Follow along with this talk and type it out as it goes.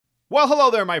Well,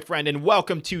 hello there, my friend, and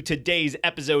welcome to today's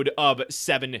episode of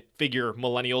Seven Figure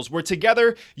Millennials, where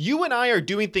together, you and I are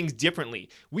doing things differently.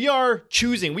 We are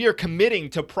committing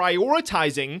to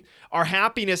prioritizing our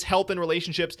happiness, health, and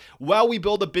relationships while we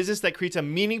build a business that creates a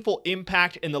meaningful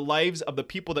impact in the lives of the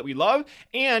people that we love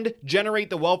and generate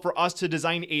the wealth for us to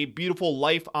design a beautiful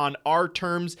life on our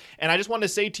terms. And I just want to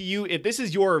say to you, if this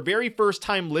is your very first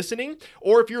time listening,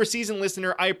 or if you're a seasoned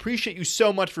listener, I appreciate you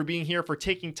so much for being here, for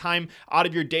taking time out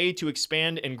of your day to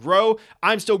expand and grow.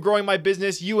 I'm still growing my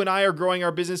business. You and I are growing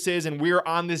our businesses, and we're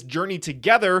on this journey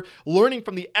together, learning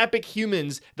from the epic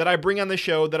humans that I bring on the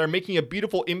show that are making a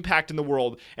beautiful impact in the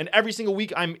world. And every single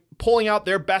week, I'm pulling out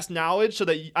their best knowledge so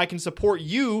that I can support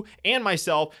you and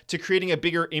myself to creating a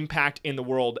bigger impact in the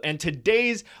world. And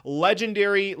today's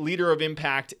legendary leader of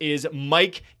impact is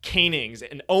Mike Koenigs.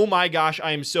 And oh my gosh,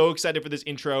 I am so excited for this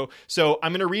intro. So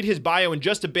I'm going to read his bio in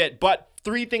just a bit, but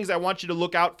 3 things I want you to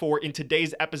look out for in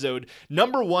today's episode.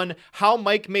 Number 1, how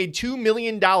Mike made $2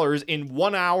 million in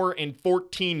 1 hour and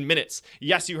 14 minutes.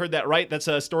 Yes, you heard that right. That's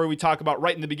a story we talk about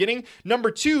right in the beginning.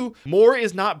 Number 2, more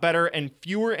is not better and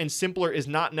fewer and simpler is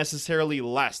not necessarily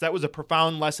less. That was a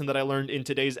profound lesson that I learned in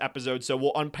today's episode. So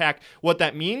we'll unpack what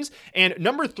that means. And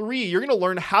number 3, you're going to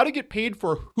learn how to get paid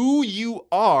for who you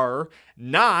are,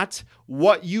 not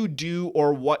what you do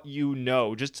or what you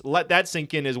know. Just let that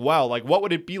sink in as well. Like, what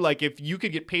would it be like if you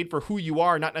could get paid for who you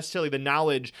are, not necessarily the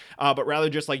knowledge, but rather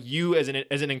just like you as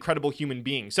an incredible human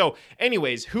being. So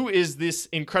anyways, who is this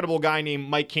incredible guy named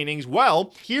Mike Koenigs?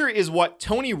 Well, here is what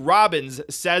Tony Robbins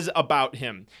says about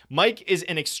him. Mike is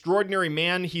an extraordinary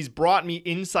man. He's brought me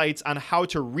insights on how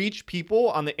to reach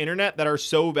people on the internet that are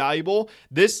so valuable.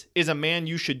 This is a man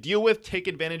you should deal with. Take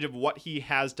advantage of what he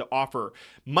has to offer.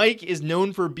 Mike is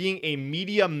known for being a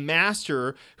media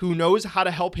master who knows how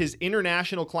to help his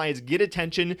international clients get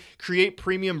attention, create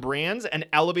premium brands, and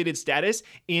elevated status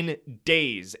in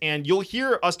days. And you'll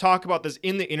hear us talk about this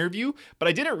in the interview, but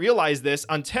I didn't realize this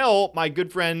until my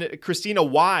good friend Christina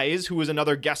Wise, who was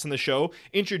another guest on the show,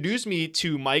 introduced me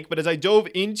to Mike. But as I dove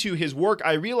into his work,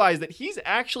 I realized that he's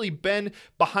actually been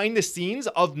behind the scenes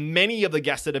of many of the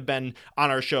guests that have been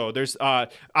on our show. There's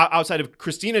outside of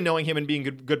Christina knowing him and being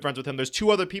good friends with him, there's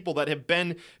 2 other people that have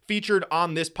been featured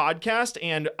on this podcast,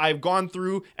 and I've gone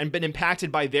through and been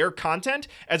impacted by their content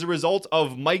as a result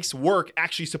of Mike's work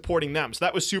actually supporting them. So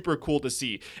that was super cool to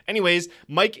see. Anyways,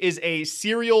 Mike is a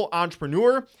serial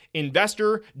entrepreneur,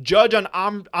 investor, judge on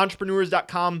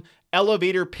entrepreneurs.com,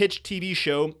 elevator pitch TV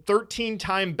show,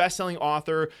 13-time best-selling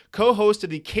author, co-host of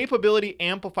the Capability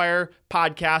Amplifier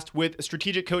podcast with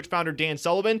strategic coach founder Dan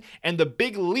Sullivan, and The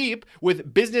Big Leap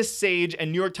with business sage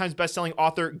and New York Times bestselling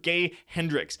author Gay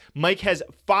Hendricks. Mike has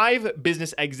 5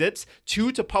 business exits,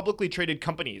 2 to publicly traded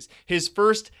companies. His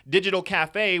first digital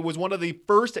cafe was one of the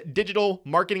first digital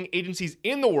marketing agencies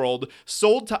in the world,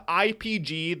 sold to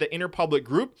IPG, the Interpublic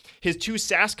Group. His 2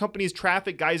 SaaS companies,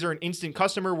 Traffic Geyser and Instant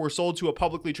Customer, were sold to a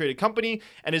publicly traded company,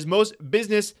 and his most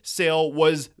business sale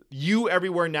was You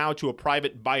Everywhere Now to a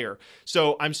private buyer.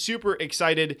 So I'm super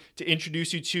excited to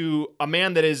introduce you to a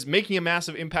man that is making a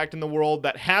massive impact in the world,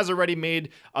 that has already made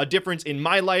a difference in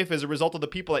my life as a result of the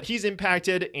people that he's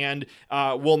impacted, and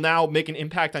will now make an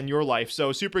impact on your life.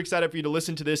 So super excited for you to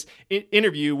listen to this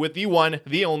interview with the one,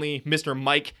 the only, Mr.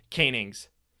 Mike Koenigs.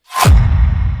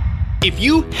 If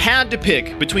you had to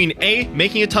pick between A,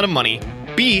 making a ton of money,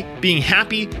 B, being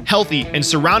happy, healthy, and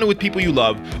surrounded with people you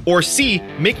love, or C,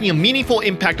 making a meaningful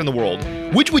impact on the world,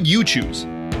 which would you choose?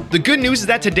 The good news is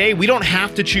that today we don't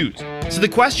have to choose. So the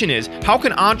question is, how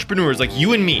can entrepreneurs like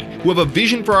you and me, who have a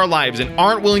vision for our lives and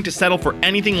aren't willing to settle for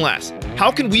anything less,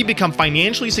 how can we become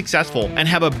financially successful and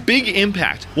have a big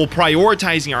impact while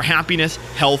prioritizing our happiness,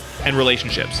 health, and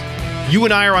relationships? You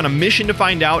and I are on a mission to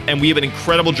find out, and we have an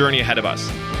incredible journey ahead of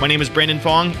us. My name is Brandon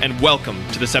Fong, and welcome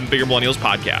to the 7 Figure Millennials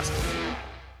podcast.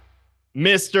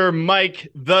 Mr. Mike,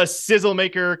 the Sizzle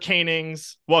Maker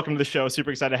Koenigs, welcome to the show.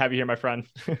 Super excited to have you here, my friend.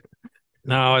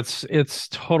 No, it's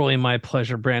totally my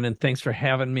pleasure, Brandon. Thanks for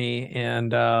having me,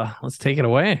 and let's take it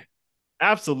away.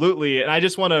 Absolutely. And I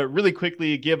just want to really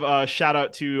quickly give a shout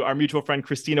out to our mutual friend,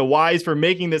 Christina Wise, for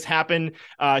making this happen.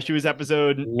 She was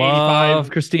episode 85. Love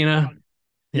Christina.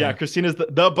 Yeah, Christina's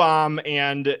the bomb,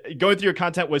 and going through your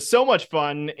content was so much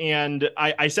fun. And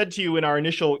I said to you in our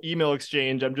initial email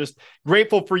exchange, I'm just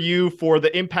grateful for you for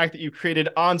the impact that you created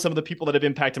on some of the people that have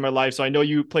impacted my life. So I know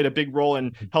you played a big role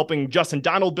in helping Justin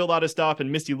Donald build out his stuff,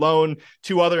 and Misty Lone,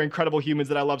 2 other incredible humans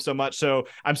that I love so much. So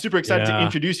I'm super excited to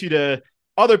introduce you to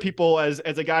other people as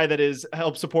a guy that is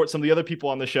helped support some of the other people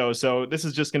on the show. So this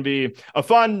is just going to be a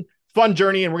fun fun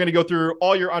journey, and we're going to go through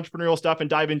all your entrepreneurial stuff and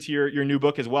dive into your new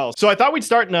book as well. So I thought we'd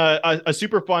start in a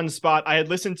super fun spot. I had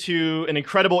listened to an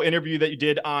incredible interview that you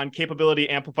did on Capability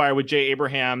Amplifier with Jay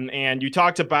Abraham, and you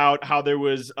talked about how there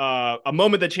was a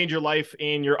moment that changed your life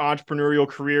in your entrepreneurial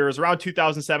career. It was around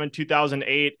 2007,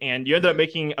 2008, and you ended up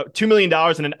making $2 million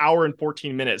in an hour and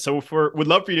 14 minutes. So would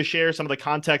love for you to share some of the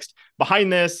context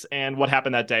behind this and what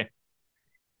happened that day.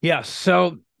 Yeah.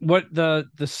 So what the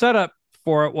setup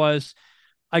for it was,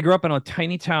 I grew up in a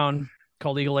tiny town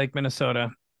called Eagle Lake, Minnesota,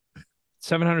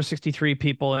 763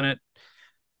 people in it.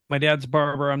 My dad's a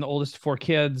barber. I'm the oldest of 4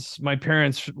 kids. My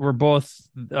parents were both,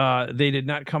 they did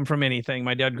not come from anything.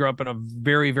 My dad grew up in a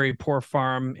very, very poor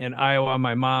farm in Iowa.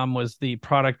 My mom was the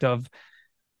product of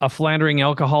a philandering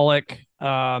alcoholic,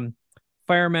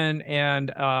 fireman, and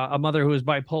a mother who was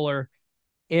bipolar.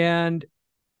 And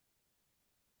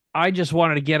I just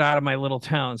wanted to get out of my little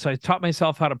town. So I taught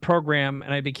myself how to program,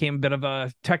 and I became a bit of a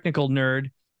technical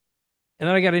nerd. And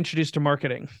then I got introduced to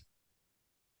marketing.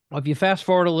 Well, if you fast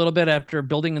forward a little bit after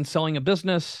building and selling a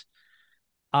business,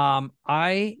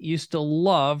 I used to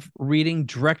love reading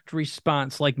direct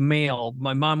response, like mail.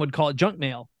 My mom would call it junk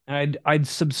mail. And I'd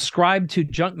subscribe to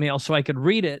junk mail so I could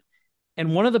read it.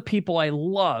 And one of the people I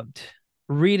loved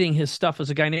reading his stuff was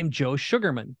a guy named Joe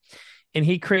Sugarman. And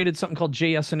he created something called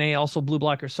JSNA, also blue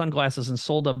blocker sunglasses, and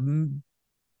sold $1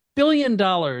 billion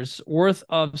worth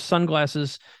of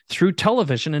sunglasses through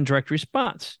television and direct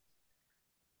response.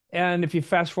 And if you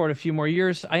fast forward a few more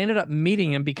years, I ended up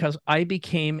meeting him because I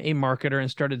became a marketer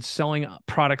and started selling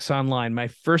products online. My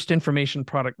first information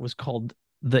product was called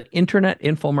the Internet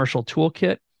Infomercial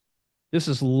Toolkit. This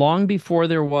is long before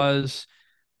there was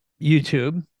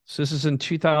YouTube. So this is in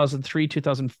 2003,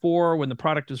 2004 when the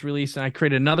product was released. And I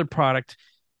created another product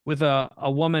with a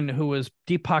woman who was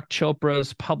Deepak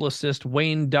Chopra's publicist,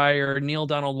 Wayne Dyer, Neil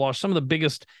Donald Walsh, some of the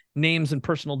biggest names in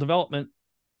personal development.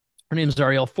 Her name is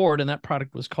Arielle Ford, and that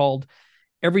product was called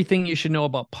Everything You Should Know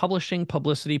About Publishing,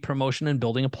 Publicity, Promotion, and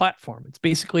Building a Platform. It's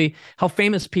basically how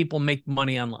famous people make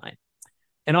money online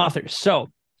and authors.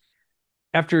 So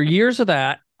after years of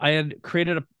that, I had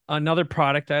created another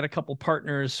product. I had a couple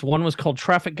partners. One was called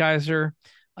Traffic Geyser.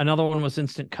 Another one was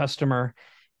Instant Customer.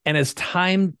 And as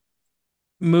time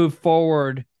moved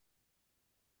forward,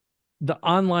 the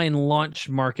online launch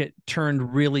market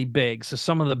turned really big. So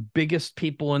some of the biggest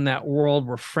people in that world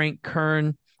were Frank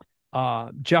Kern,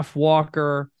 Jeff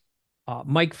Walker,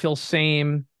 Mike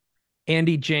Filsaime,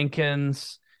 Andy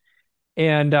Jenkins,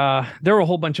 and there were a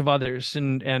whole bunch of others.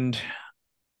 And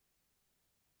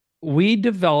we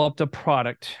developed a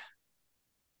product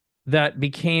that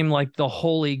became like the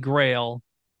holy grail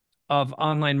of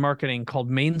online marketing called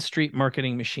Main Street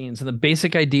Marketing Machines. And the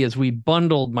basic idea is we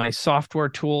bundled my software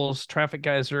tools, Traffic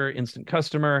Geyser, Instant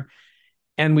Customer,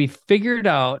 and we figured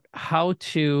out how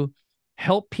to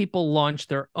help people launch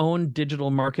their own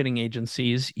digital marketing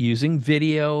agencies using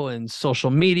video and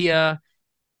social media.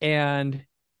 And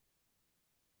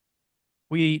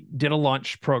we did a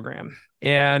launch program.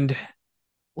 And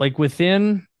like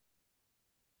within,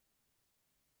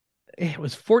 it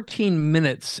was 14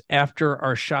 minutes after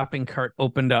our shopping cart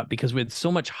opened up, because we had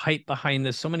so much hype behind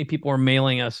this, so many people were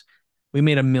mailing us, we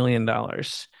made $1 million.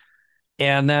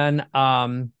 And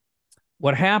then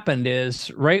what happened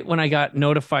is, right when I got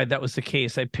notified that was the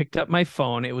case, I picked up my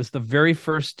phone. It was the very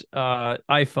first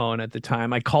iPhone at the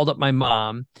time. I called up my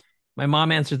mom. My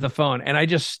mom answered the phone, and I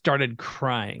just started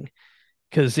crying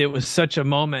because it was such a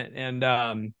moment.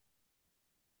 And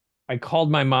I called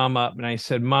my mom up and I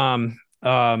said, Mom,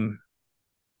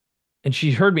 and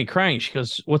she heard me crying. She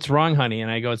goes, "What's wrong, honey?"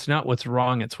 And I go, "It's not what's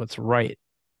wrong, it's what's right."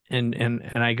 And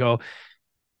I go,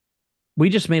 "We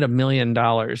just made $1 million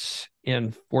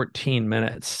in 14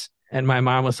 minutes. And my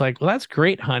mom was like, "Well, that's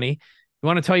great, honey. You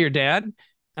want to tell your dad?" And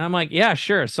I'm like, "Yeah,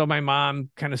 sure." So my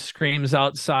mom kind of screams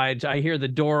outside. I hear the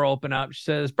door open up. She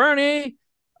says, "Bernie,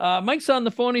 Mike's on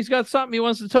the phone. He's got something he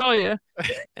wants to tell you."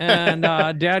 And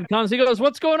Dad comes. He goes,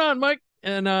 "What's going on, Mike?"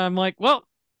 And I'm like, "Well,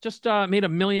 just made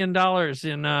 $1 million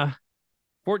in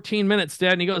 14 minutes,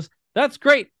 Dad." And he goes, "That's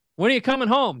great. When are you coming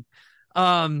home?"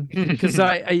 Because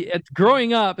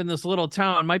growing up in this little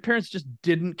town, my parents just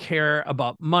didn't care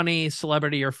about money,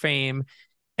 celebrity, or fame.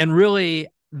 And really,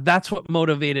 that's what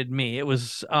motivated me. It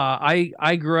was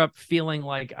I grew up feeling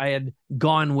like I had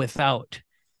gone without.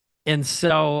 And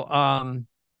so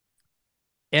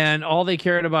and all they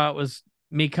cared about was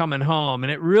me coming home.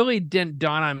 And it really didn't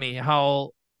dawn on me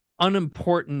how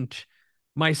unimportant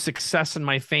my success and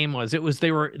my fame was. It was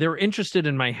they were interested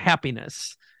in my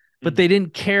happiness, but they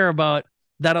didn't care about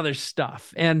that other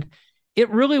stuff. And it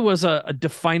really was a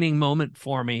defining moment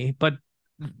for me. But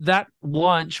that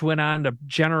launch went on to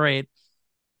generate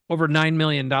over $9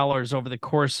 million over the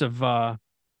course of a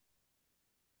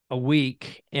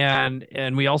week.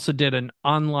 And we also did an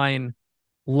online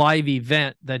live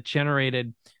event that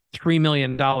generated $3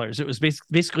 million. It was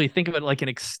basically think of it like an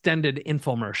extended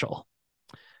infomercial.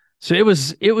 So it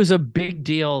was a big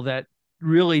deal that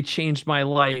really changed my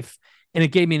life, and it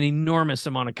gave me an enormous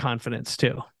amount of confidence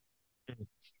too.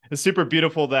 It's super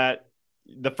beautiful that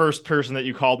the first person that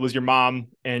you called was your mom,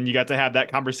 and you got to have that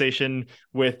conversation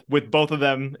with both of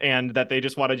them, and that they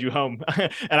just wanted you home.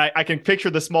 And I can picture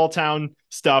the small town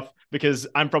stuff because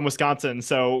I'm from Wisconsin,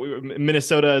 so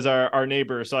Minnesota is our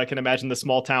neighbor, so I can imagine the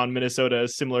small town Minnesota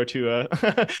is similar to a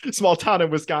small town in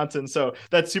Wisconsin. So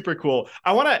that's super cool.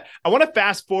 I want to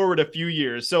fast forward a few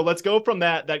years, so let's go from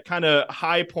that kind of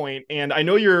high point. And I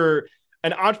know you're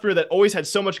an entrepreneur that always had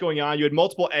so much going on. You had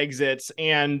multiple exits,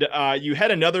 and you had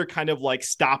another kind of like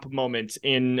stop moment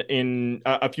in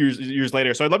a few years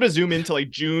later. So I'd love to zoom into like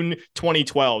June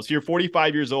 2012. So you're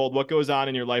 45 years old. What goes on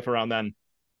in your life around then?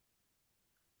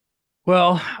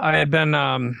 Well, I had been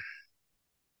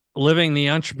living the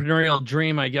entrepreneurial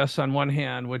dream, I guess, on one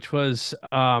hand, which was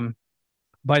by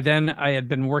then I had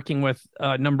been working with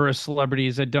a number of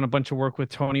celebrities. I'd done a bunch of work with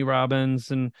Tony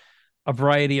Robbins and a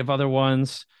variety of other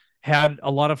ones, had a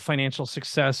lot of financial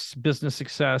success, business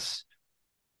success.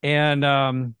 And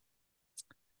I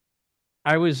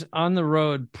was on the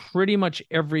road pretty much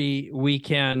every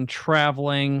weekend,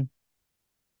 traveling,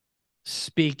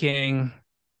 speaking.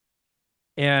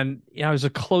 And I was a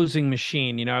closing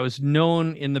machine. I was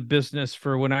known in the business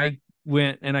for when I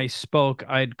went and I spoke,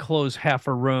 I'd close half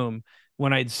a room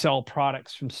when I'd sell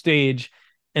products from stage.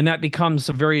 And that becomes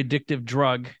a very addictive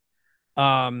drug.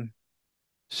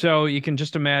 So you can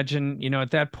just imagine,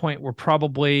 at that point, we're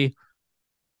probably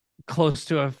close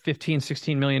to a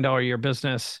 $15-16 million a year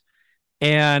business.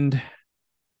 And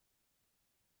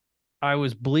I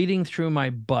was bleeding through my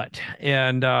butt.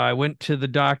 And I went to the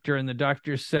doctor, and the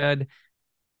doctor said,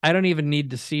 I don't even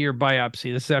need to see your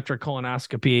biopsy. This is after a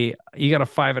colonoscopy. You got a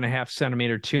 5.5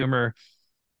 centimeter tumor.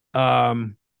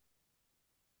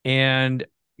 And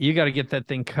you got to get that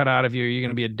thing cut out of you. You're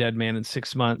going to be a dead man in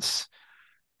 6 months.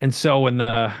 And so when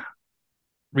the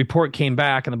report came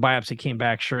back and the biopsy came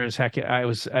back, sure as heck, I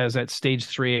was at stage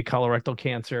 3 colorectal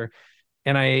cancer.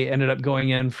 And I ended up going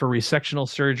in for resectional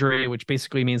surgery, which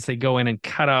basically means they go in and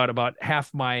cut out about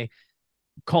half my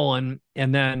colon.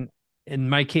 And then in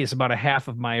my case, about a half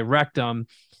of my rectum.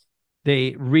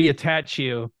 They reattach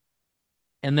you.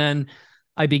 And then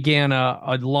I began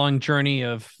a long journey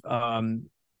of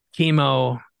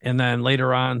chemo, and then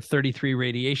later on 33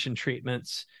 radiation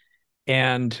treatments.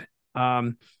 And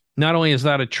not only is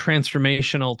that a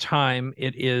transformational time,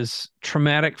 it is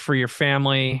traumatic for your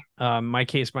family. In my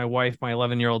case, my wife, my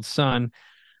 11-year-old son.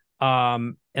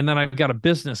 And then I've got a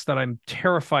business that I'm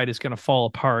terrified is going to fall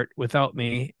apart without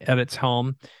me at its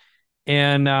home.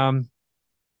 And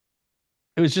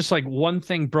it was just like one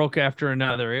thing broke after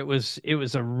another. It was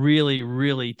a really,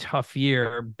 really tough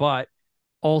year, but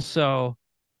also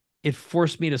it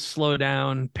forced me to slow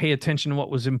down, pay attention to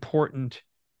what was important.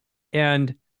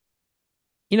 And,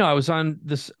 I was on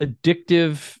this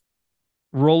addictive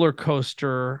roller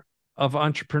coaster of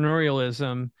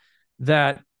entrepreneurialism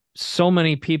that so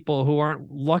many people who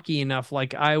aren't lucky enough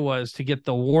like I was to get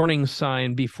the warning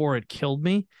sign before it killed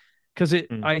me. Because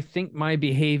I think my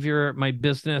behavior, my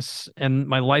business, and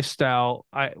my lifestyle,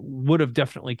 I would have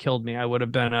definitely killed me. I would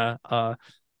have been a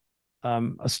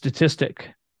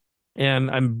statistic. And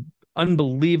I'm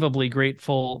unbelievably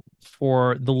grateful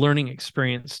for the learning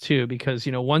experience too, because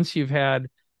once you've had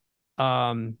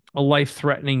a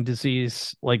life-threatening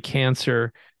disease like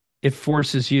cancer, it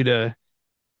forces you to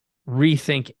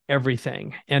rethink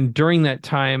everything. And during that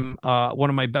time, one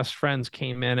of my best friends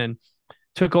came in and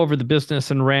took over the business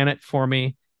and ran it for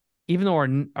me. Even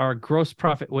though our gross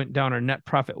profit went down, our net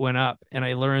profit went up. And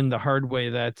I learned the hard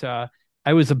way that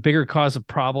I was a bigger cause of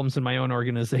problems in my own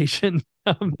organization.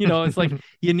 It's like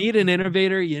you need an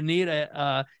innovator, you need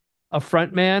a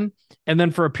front man, and then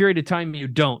for a period of time you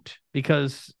don't,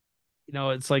 because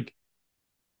it's like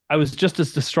I was just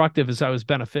as destructive as I was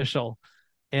beneficial,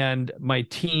 and my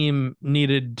team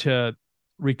needed to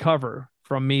recover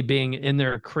from me being in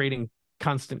there creating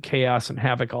constant chaos and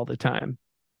havoc all the time.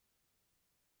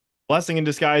 blessing in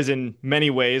disguise in many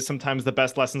ways. Sometimes the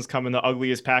best lessons come in the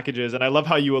ugliest packages. And I love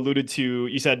how you alluded to,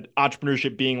 you said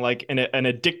entrepreneurship being like an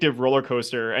addictive roller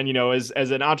coaster. And,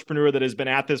 as an entrepreneur that has been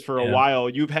at this for a while,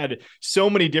 you've had so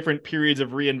many different periods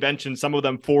of reinvention, some of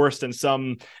them forced and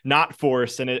some not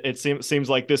forced. And it seems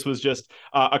like this was just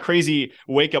a crazy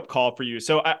wake up call for you.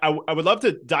 So I would love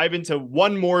to dive into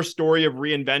one more story of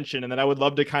reinvention. And then I would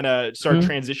love to kind of start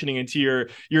transitioning into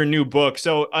your new book.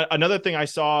 So another thing I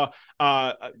saw,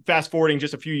 fast forwarding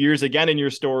just a few years again in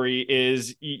your story,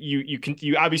 is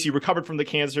you obviously recovered from the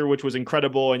cancer, which was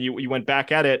incredible, and you went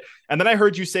back at it. And then I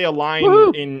heard you say a line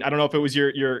in, I don't know if it was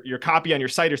your copy on your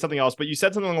site or something else, but you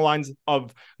said something along the lines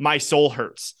of "my soul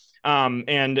hurts." And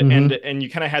you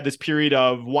kind of had this period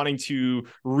of wanting to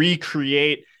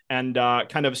recreate and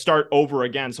kind of start over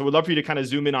again. So we'd love for you to kind of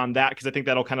zoom in on that, because I think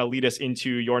that'll kind of lead us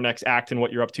into your next act and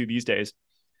what you're up to these days.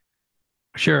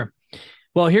 Sure.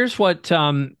 Well, here's what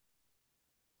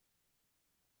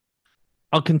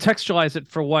I'll contextualize it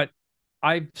for what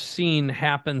I've seen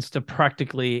happens to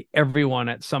practically everyone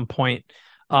at some point,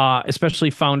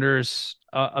 especially founders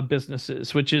of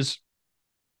businesses, which is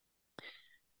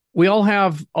we all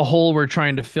have a hole we're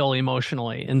trying to fill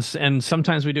emotionally. And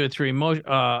sometimes we do it through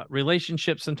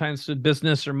relationships, sometimes with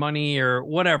business or money or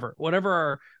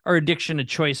whatever our addiction to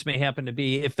choice may happen to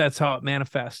be, if that's how it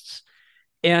manifests.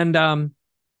 And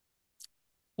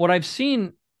what I've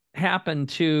seen happen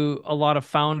to a lot of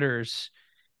founders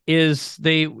is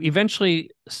they eventually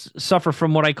suffer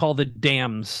from what I call the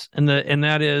dams. And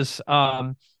that is,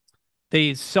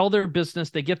 they sell their business,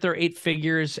 they get their 8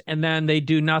 figures, and then they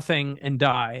do nothing and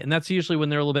die. And that's usually when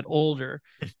they're a little bit older.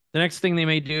 The next thing they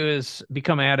may do is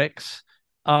become addicts.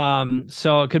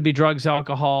 So it could be drugs,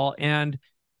 alcohol. And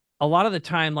a lot of the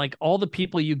time, like all the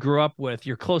people you grew up with,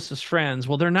 your closest friends,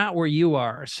 well, they're not where you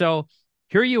are. So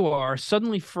here you are,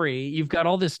 suddenly free. You've got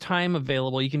all this time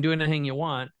available. You can do anything you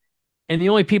want. And the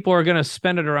only people who are going to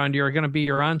spend it around you are going to be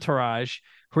your entourage,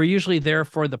 who are usually there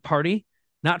for the party,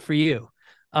 not for you.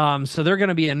 So they're going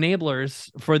to be enablers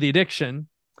for the addiction.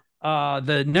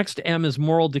 The next M is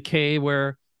moral decay,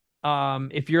 where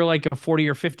if you're like a 40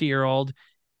 or 50-year-old,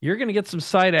 you're going to get some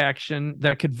side action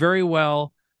that could very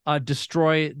well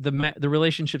destroy the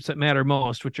relationships that matter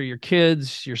most, which are your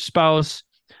kids, your spouse,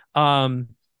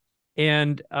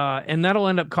 and that'll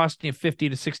end up costing you 50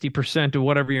 to 60% of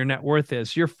whatever your net worth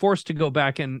is. You're forced to go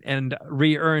back and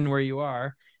re-earn where you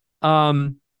are.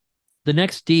 The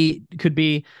next D could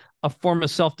be a form of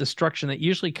self-destruction that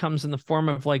usually comes in the form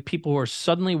of like people who are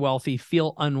suddenly wealthy,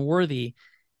 feel unworthy,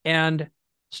 and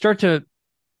start to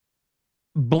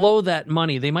blow that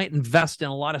money. They might invest in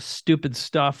a lot of stupid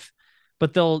stuff,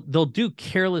 but they'll do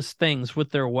careless things with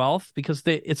their wealth because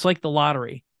it's like the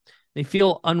lottery. They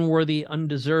feel unworthy,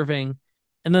 undeserving.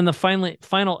 And then the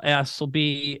final S will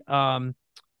be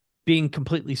being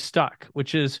completely stuck,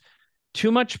 which is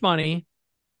too much money,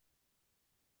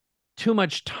 too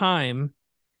much time.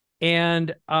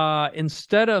 And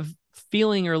instead of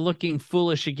feeling or looking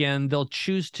foolish again, they'll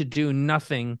choose to do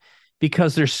nothing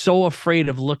because they're so afraid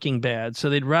of looking bad. So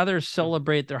they'd rather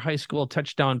celebrate their high school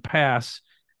touchdown pass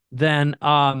than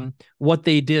what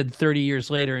they did 30 years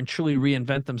later and truly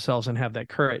reinvent themselves and have that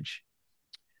courage.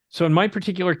 So in my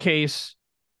particular case,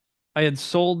 I had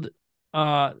sold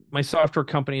my software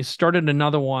company, started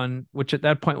another one, which at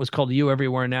that point was called You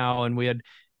Everywhere Now. And we had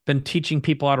been teaching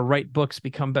people how to write books,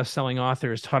 become best-selling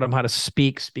authors, taught them how to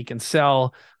speak and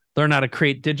sell, learn how to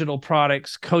create digital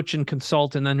products, coach and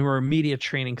consult, and then we were media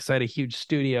training because I had a huge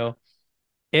studio.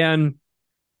 And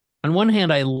on one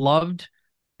hand, I loved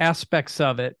aspects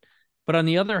of it, but on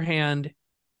the other hand,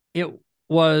 it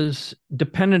was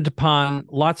dependent upon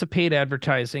lots of paid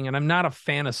advertising, and I'm not a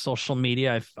fan of social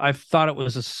media. I've thought it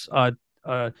was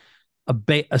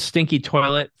a stinky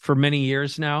toilet for many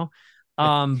years now,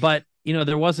 but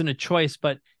there wasn't a choice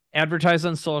but advertise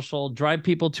on social, drive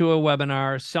people to a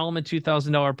webinar, sell them a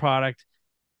 $2,000 product,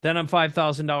 then a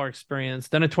 $5,000 experience,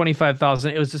 then a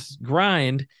 $25,000. It was this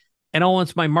grind. And all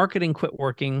once my marketing quit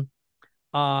working,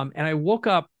 and I woke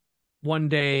up one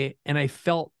day and I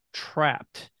felt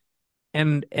trapped,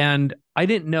 and I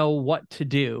didn't know what to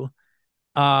do,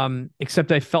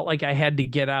 except I felt like I had to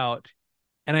get out.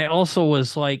 And I also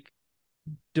was like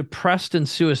depressed and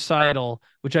suicidal,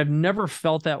 which I've never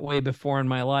felt that way before in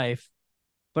my life.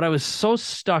 But I was so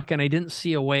stuck and I didn't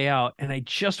see a way out, and I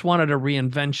just wanted a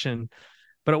reinvention.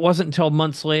 But it wasn't until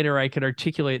months later I could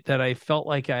articulate that I felt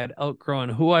like I had outgrown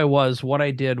who I was, what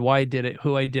I did, why I did it,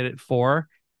 who I did it for.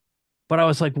 But I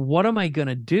was like, what am I going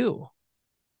to do?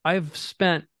 I've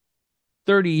spent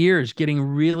 30 years getting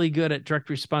really good at direct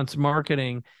response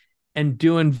marketing and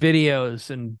doing videos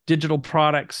and digital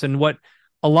products. And what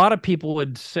a lot of people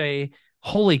would say,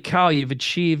 holy cow, you've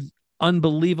achieved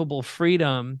unbelievable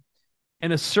freedom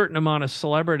and a certain amount of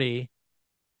celebrity.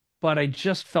 But I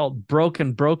just felt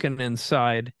broken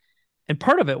inside. And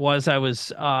part of it was I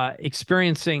was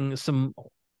experiencing some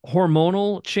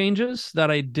hormonal changes that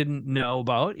I didn't know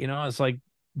about. You know, it's like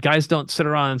guys don't sit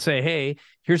around and say, hey,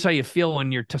 here's how you feel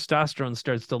when your testosterone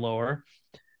starts to lower.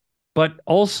 But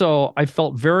also I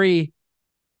felt very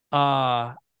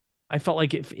I felt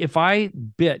like if I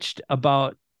bitched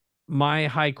about my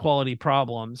high quality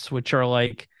problems, which are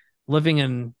like living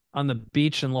in on the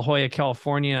beach in La Jolla,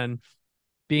 California, and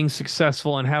being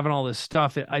successful and having all this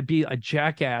stuff, I'd be a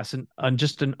jackass and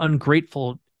just an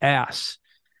ungrateful ass.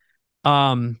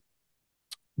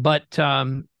 But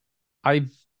I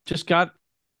just got,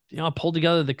 pulled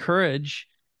together the courage.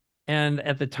 And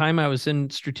at the time I was in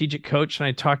Strategic Coach, and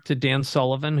I talked to Dan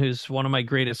Sullivan, who's one of my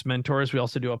greatest mentors. We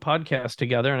also do a podcast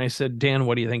together. And I said, Dan,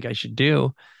 what do you think I should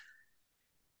do?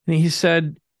 And he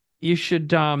said, you should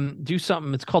do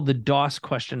something. It's called the DOS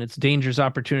question. It's dangers,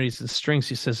 opportunities, and strengths.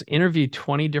 He says, interview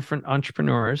 20 different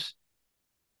entrepreneurs,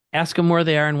 ask them where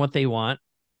they are and what they want,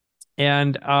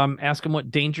 and ask them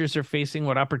what dangers they're facing,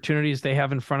 what opportunities they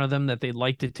have in front of them that they'd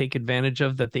like to take advantage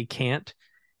of that they can't,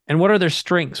 and what are their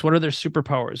strengths, what are their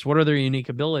superpowers, what are their unique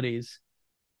abilities.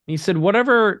 And he said,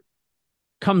 whatever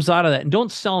comes out of that, and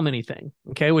don't sell them anything,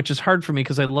 okay? Which is hard for me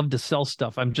because I love to sell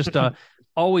stuff. I'm just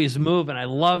always move, and I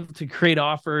love to create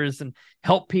offers and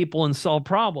help people and solve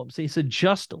problems. He said,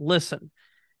 just listen.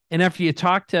 And after you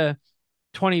talk to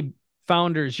 20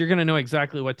 founders, you're going to know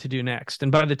exactly what to do next.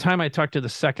 And by the time I talked to the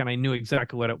second, I knew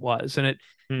exactly what it was. And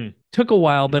it took a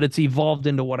while, but it's evolved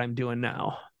into what I'm doing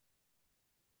now.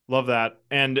 Love that.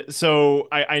 And so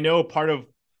I know part of,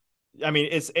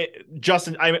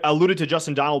 Justin, I alluded to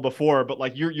Justin Donald before, but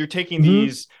like you're taking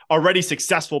these already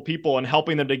successful people and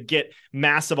helping them to get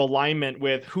massive alignment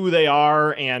with who they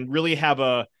are and really have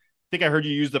I think I heard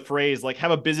you use the phrase, like,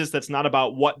 have a business that's not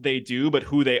about what they do, but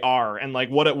who they are. And like,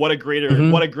 what a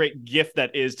great gift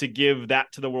that is to give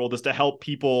that to the world, is to help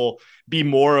people be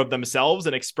more of themselves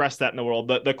and express that in the world.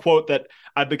 The quote that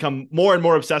I've become more and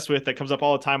more obsessed with that comes up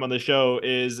all the time on the show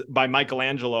is by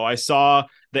Michelangelo. I saw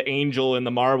the angel in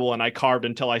the marble and I carved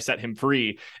until I set him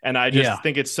free. And I just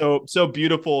think it's so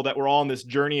beautiful that we're all on this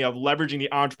journey of leveraging the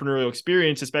entrepreneurial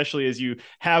experience, especially as you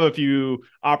have a few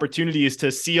opportunities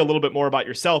to see a little bit more about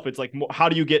yourself. It's like, how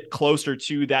do you get closer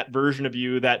to that version of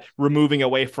you that we're moving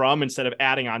away from instead of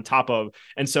adding on top of?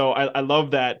 And so I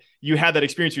love that you had that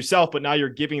experience yourself, but now you're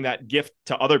giving that gift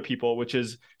to other people, which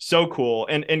is so cool.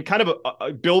 And kind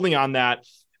of building on that,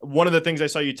 one of the things I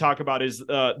saw you talk about is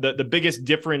the biggest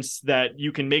difference that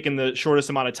you can make in the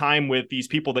shortest amount of time with these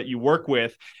people that you work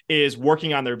with is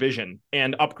working on their vision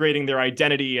and upgrading their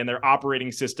identity and their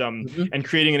operating system and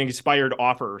creating an inspired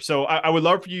offer. So I would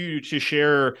love for you to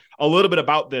share a little bit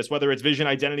about this, whether it's vision,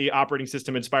 identity, operating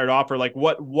system, inspired offer. Like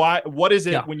what is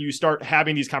it when you start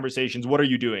having these conversations? What are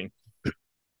you doing?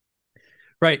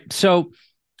 Right. So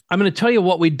I'm going to tell you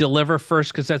what we deliver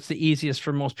first, because that's the easiest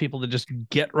for most people to just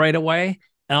get right away.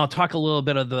 And I'll talk a little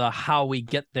bit of the how we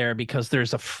get there, because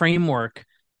there's a framework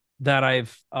that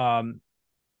I've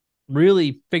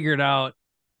really figured out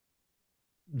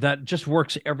that just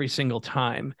works every single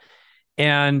time.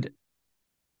 And,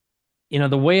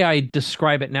 the way I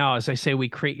describe it now is I say we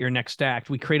create your next act.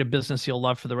 We create a business you'll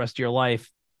love for the rest of your life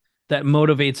that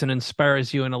motivates and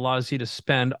inspires you and allows you to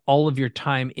spend all of your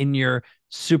time in your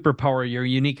superpower, your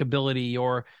unique ability,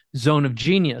 your zone of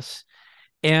genius.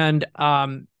 And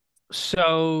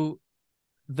so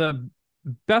the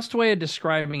best way of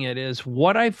describing it is,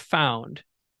 what I've found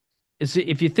is,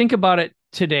 if you think about it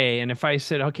today, and if I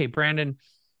said, okay, Brandon,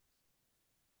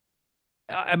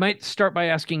 I might start by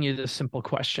asking you this simple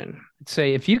question.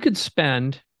 Say, if you could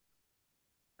spend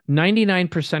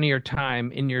 99% of your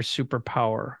time in your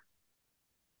superpower,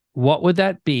 what would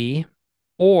that be?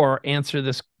 Or answer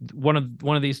this one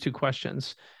of these two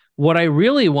questions. What I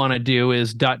really want to do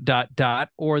is ...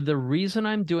 or the reason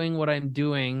I'm doing what I'm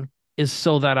doing is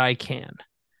so that I can.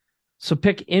 So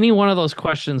pick any one of those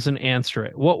questions and answer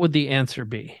it. What would the answer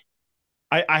be?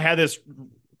 I had this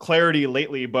clarity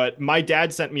lately, but my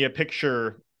dad sent me a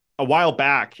picture a while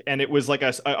back, and it was like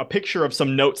a picture of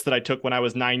some notes that I took when I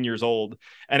was 9 years old.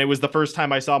 And it was the first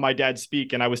time I saw my dad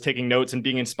speak, and I was taking notes and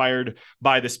being inspired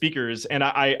by the speakers. And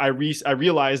I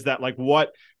realized that, like,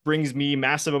 what brings me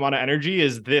massive amount of energy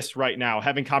is this right now,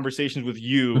 having conversations with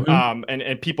you,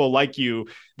 and people like you,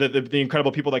 the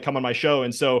incredible people that come on my show.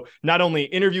 And so not only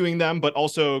interviewing them, but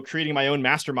also creating my own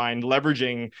mastermind,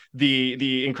 leveraging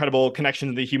the incredible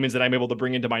connections of the humans that I'm able to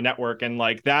bring into my network. And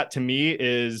like, that to me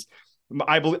is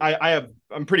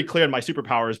I'm pretty clear on my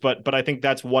superpowers, but I think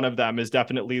that's one of them, is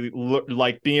definitely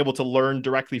like being able to learn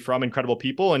directly from incredible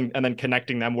people, and then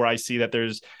connecting them where I see that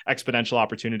there's exponential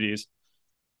opportunities.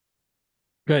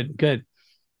 Good, good.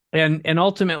 And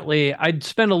ultimately, I'd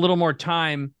spend a little more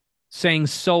time saying,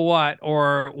 so what,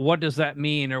 or what does that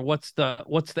mean, or what's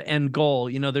the end goal?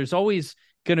 There's always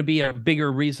going to be a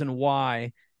bigger reason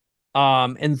why.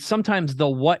 And sometimes the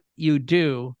what you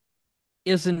do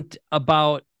isn't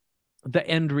about the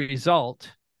end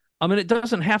result. I mean, it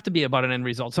doesn't have to be about an end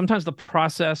result. Sometimes the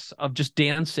process of just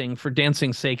dancing for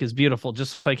dancing's sake is beautiful,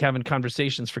 just like having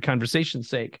conversations for conversation's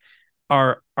sake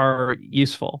are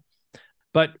useful.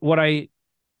 But what I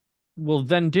will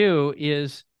then do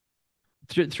is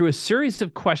through a series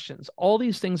of questions, all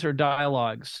these things are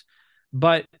dialogues,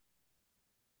 but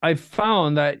I've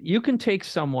found that you can take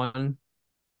someone.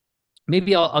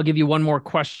 Maybe I'll give you one more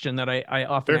question that I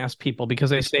often ask people,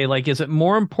 because I say, like, is it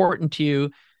more important to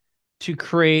you to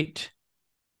create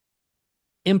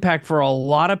impact for a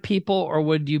lot of people, or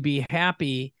would you be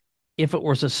happy if it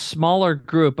was a smaller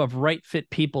group of right fit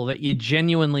people that you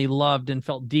genuinely loved and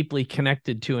felt deeply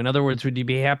connected to? In other words, would you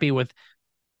be happy with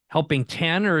helping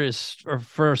 10, or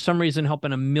for some reason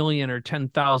helping 1,000,000 or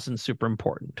 10,000 super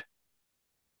important?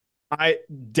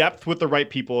 Depth with the right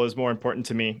people is more important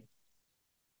to me.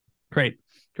 Great.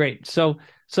 So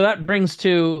that brings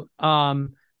to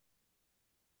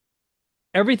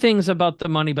everything's about the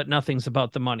money, but nothing's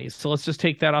about the money. So let's just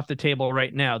take that off the table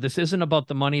right now. This isn't about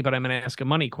the money, but I'm going to ask a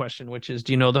money question, which is,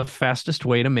 do you know the fastest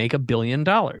way to make $1 billion?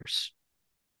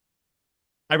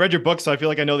 I read your book, so I feel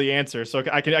like I know the answer. So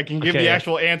I can give the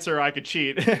actual answer. Or I could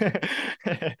cheat.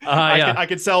 I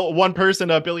could sell one person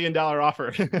 $1 billion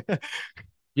offer.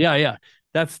 Yeah.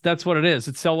 That's what it is.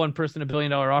 It's sell one person $1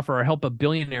 billion offer, or help a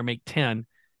billionaire make 10.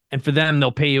 And for them,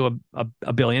 they'll pay you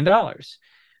 $1 billion.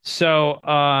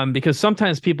 So, because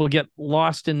sometimes people get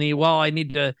lost in I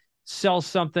need to sell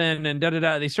something and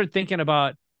They start thinking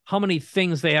about how many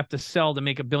things they have to sell to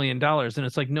make $1 billion. And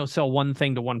it's like, no, sell one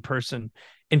thing to one person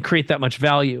and create that much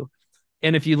value.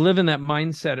 And if you live in that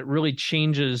mindset, it really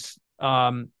changes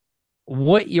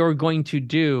what you're going to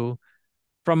do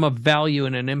from a value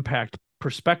and an impact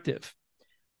perspective.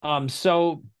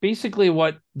 So basically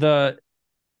what the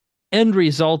end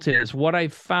result is, what I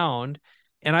found,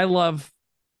 and I love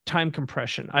time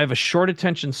compression. I have a short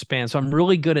attention span, so I'm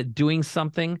really good at doing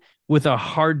something with a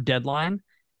hard deadline.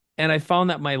 And I found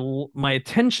that my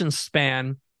attention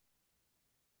span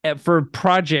for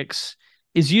projects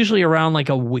is usually around like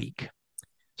a week.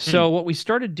 So what we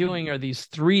started doing are these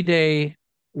 3-day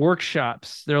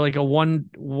workshops. They're like a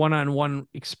one-on-one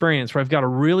experience where I've got a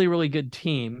really, really good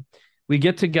team. We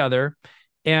get together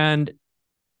and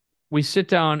we sit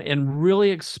down and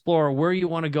really explore where you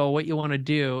want to go, what you want to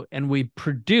do, and we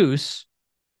produce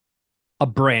a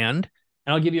brand.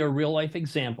 And I'll give you a real life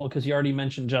example, because you already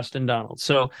mentioned Justin Donald.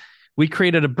 So we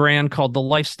created a brand called the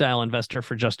Lifestyle Investor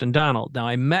for Justin Donald. Now,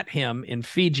 I met him in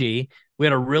Fiji. We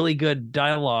had a really good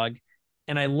dialogue,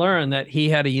 and I learned that he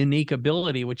had a unique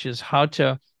ability, which is how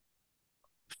to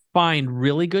find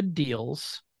really good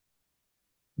deals,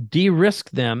 de-risk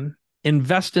them,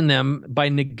 invest in them by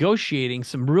negotiating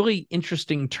some really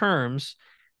interesting terms,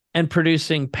 and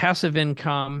producing passive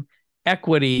income,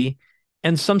 equity,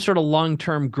 and some sort of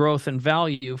long-term growth and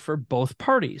value for both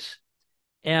parties.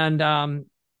 And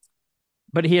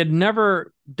but he had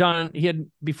never done.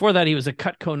 Before that, he was a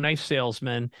Cutco knife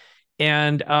salesman,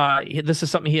 and this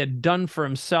is something he had done for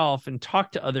himself and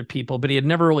talked to other people, but he had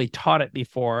never really taught it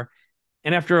before.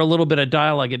 And after a little bit of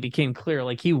dialogue, it became clear,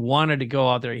 like, he wanted to go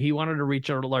out there. He wanted to reach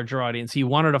a larger audience. He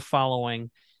wanted a following.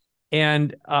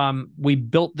 And we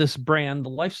built this brand, the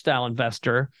Lifestyle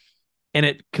Investor, and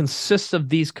it consists of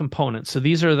these components. So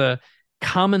these are the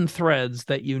common threads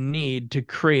that you need to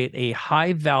create a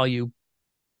high value,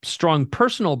 strong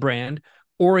personal brand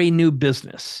or a new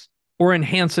business, or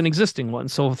enhance an existing one.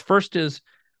 So first is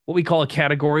what we call a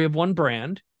category of one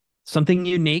brand, something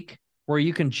unique, where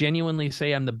you can genuinely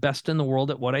say, I'm the best in the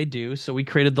world at what I do. So we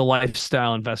created the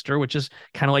Lifestyle Investor, which is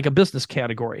kind of like a business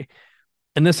category.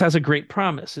 And this has a great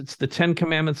promise. It's the 10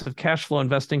 commandments of cash flow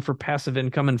investing for passive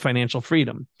income and financial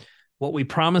freedom. What we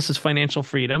promise is financial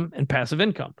freedom and passive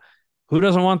income. Who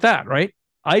doesn't want that, right?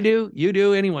 I do, you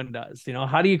do, anyone does.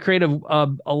 How do you create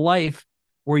a life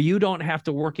where you don't have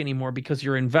to work anymore because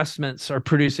your investments are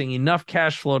producing enough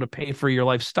cash flow to pay for your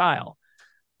lifestyle?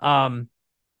 And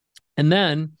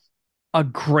then a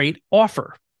great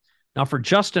offer. Now, for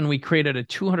Justin, we created a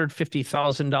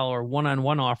 $250,000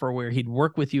 one-on-one offer where he'd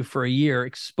work with you for a year,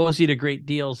 expose you to great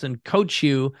deals, and coach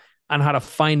you on how to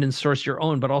find and source your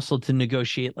own, but also to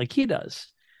negotiate like he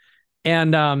does.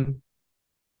 And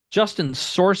Justin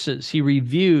sources, he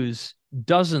reviews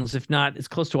dozens, if not, it's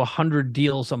close to 100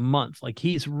 deals a month. Like,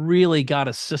 he's really got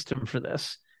a system for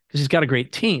this because he's got a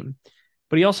great team.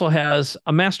 But he also has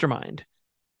a mastermind,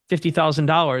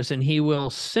 $50,000, and he will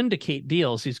syndicate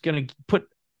deals. He's going to put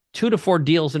 2 to 4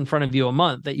 deals in front of you a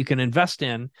month that you can invest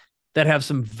in that have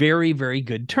some very, very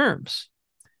good terms.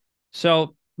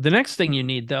 So the next thing you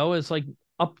need, though, is, like,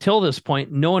 up till this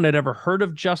point, no one had ever heard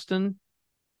of Justin.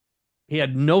 He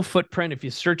had no footprint. If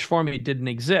you search for him, he didn't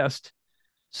exist.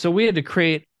 So we had to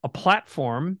create a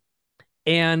platform,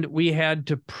 and we had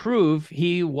to prove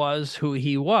he was who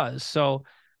he was. So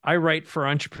I write for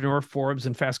Entrepreneur, Forbes,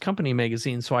 and Fast Company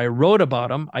magazine. So I wrote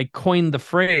about him. I coined the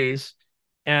phrase,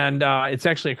 and it's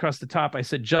actually across the top. I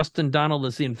said, Justin Donald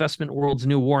is the investment world's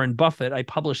new Warren Buffett. I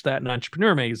published that in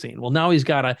Entrepreneur magazine. Well, now he's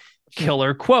got a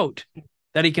killer quote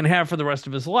that he can have for the rest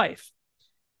of his life.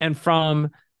 And from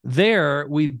there,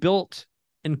 we built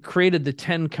and created the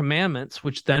 10 Commandments,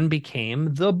 which then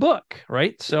became the book,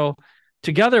 right? So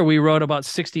together we wrote about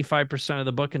 65% of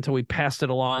the book until we passed it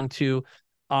along to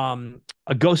a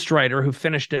ghostwriter who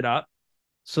finished it up.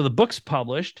 So the book's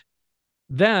published.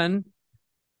 Then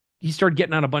he started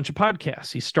getting on a bunch of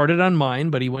podcasts. He started on mine,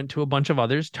 but he went to a bunch of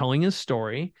others telling his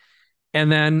story.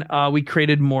 And then we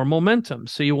created more momentum.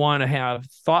 So you want to have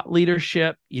thought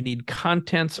leadership. You need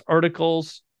contents,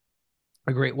 articles,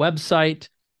 a great website,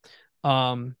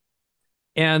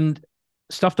 and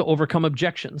stuff to overcome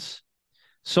objections.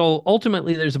 So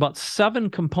ultimately, there's about 7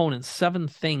 components, 7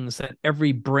 things that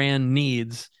every brand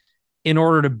needs in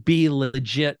order to be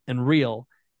legit and real.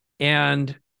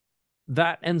 And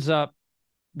that ends up,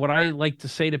 what I like to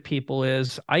say to people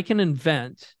is, I can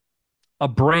invent a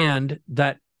brand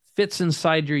that fits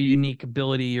inside your unique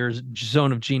ability, your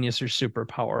zone of genius or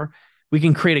superpower. We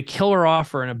can create a killer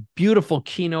offer and a beautiful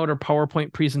keynote or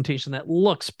PowerPoint presentation that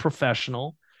looks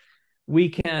professional. We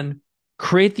can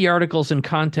create the articles and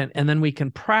content, and then we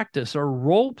can practice or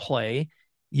role play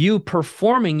you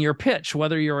performing your pitch,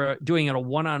 whether you're doing it a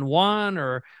one-on-one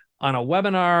or on a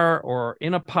webinar or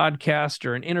in a podcast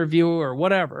or an interview or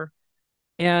whatever.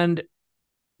 And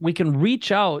we can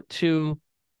reach out to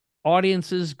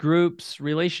audiences, groups,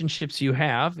 relationships you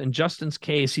have. In Justin's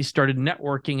case, he started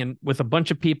networking and with a bunch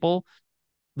of people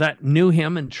that knew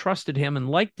him and trusted him and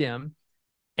liked him.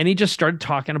 And he just started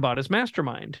talking about his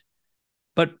mastermind.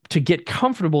 But to get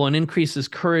comfortable and increase his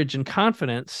courage and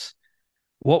confidence,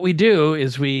 what we do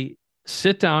is we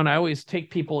sit down. I always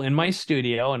take people in my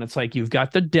studio, and it's like, you've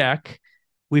got the deck.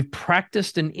 We've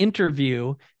practiced an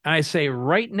interview. And I say,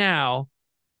 right now,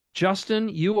 Justin,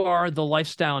 you are the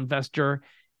lifestyle investor.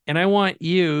 And I want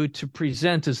you to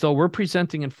present as though we're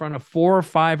presenting in front of 4 or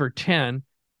 5 or 10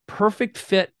 perfect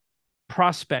fit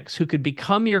prospects who could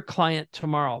become your client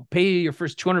tomorrow, pay you your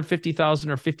first $250,000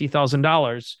 or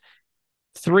 $50,000.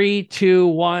 3, 2,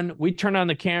 1. We turn on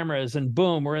the cameras, and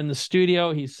boom, we're in the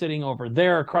studio. He's sitting over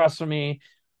there across from me.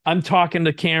 I'm talking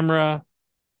to camera,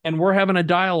 and we're having a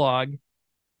dialogue.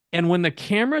 And when the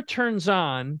camera turns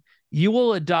on, you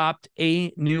will adopt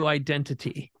a new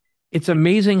identity. It's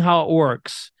amazing how it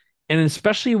works. And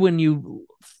especially when you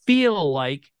feel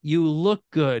like you look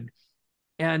good,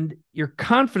 and your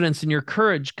confidence and your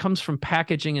courage comes from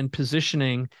packaging and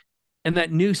positioning and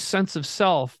that new sense of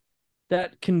self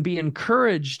that can be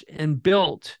encouraged and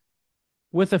built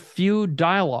with a few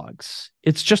dialogues.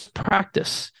 It's just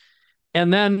practice.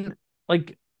 And then,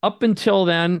 like, up until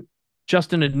then,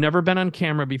 Justin had never been on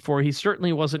camera before. He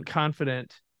certainly wasn't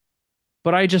confident.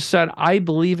 But I just said, I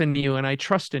believe in you and I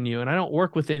trust in you. And I don't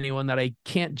work with anyone that I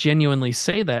can't genuinely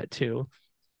say that to.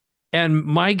 And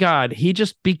my God, he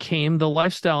just became the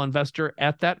lifestyle investor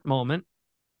at that moment.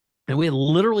 And we had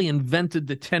literally invented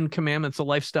the 10 Commandments of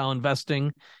lifestyle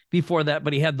investing before that,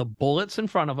 but he had the bullets in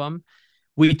front of him.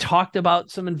 We talked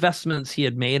about some investments he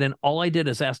had made, and all I did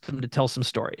is ask him to tell some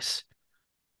stories.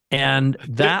 And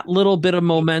that little bit of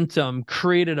momentum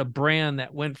created a brand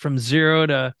that went from 0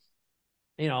 to,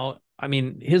 I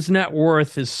mean, his net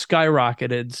worth has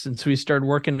skyrocketed since we started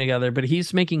working together, but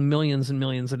he's making millions and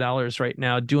millions of dollars right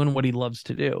now doing what he loves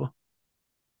to do.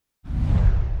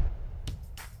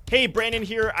 Hey, Brandon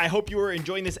here. I hope you are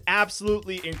enjoying this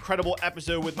absolutely incredible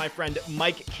episode with my friend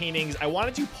Mike Koenings. I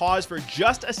wanted to pause for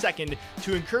just a second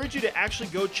to encourage you to actually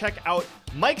go check out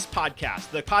Mike's podcast.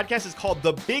 The podcast is called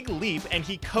The Big Leap, and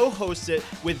he co-hosts it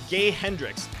with Gay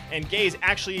Hendricks. And Gay is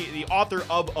actually the author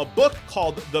of a book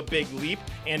called The Big Leap.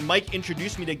 And Mike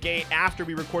introduced me to Gay after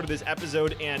we recorded this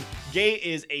episode. And Gay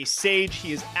is a sage.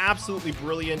 He is absolutely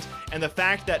brilliant. And the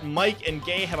fact that Mike and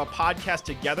Gay have a podcast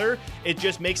together, it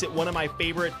just makes it one of my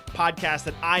favorite podcasts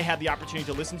that I had the opportunity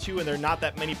to listen to. And there are not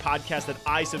that many podcasts that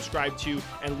I subscribe to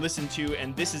and listen to.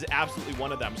 And this is absolutely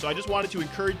one of them. So I just wanted to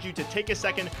encourage you to take a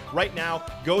second right now,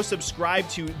 go subscribe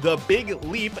to The Big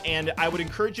Leap. And I would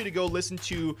encourage you to go listen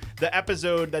to the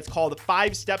episode that's called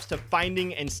 5 Steps to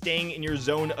Finding and Staying in Your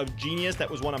Zone of Genius. That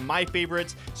was one of my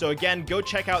favorites. So again, go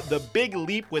check out The Big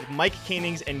Leap with Mike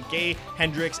Koenigs and Gay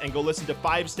Hendricks and go listen to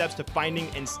 5 Steps to Finding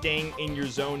and Staying in Your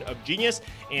Zone of Genius.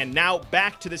 And now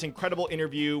back to this incredible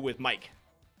interview with Mike.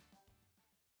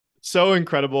 So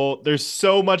incredible. There's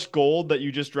so much gold that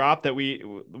you just dropped that we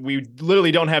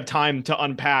literally don't have time to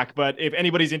unpack. But if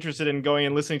anybody's interested in going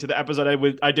and listening to the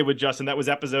episode I did with Justin, that was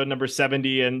episode number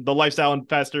 70. And The Lifestyle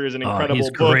Investor is an incredible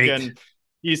book. Great. And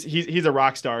he's a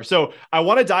rock star. So I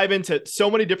want to dive into so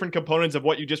many different components of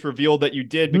what you just revealed that you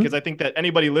did, because I think that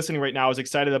anybody listening right now is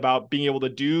excited about being able to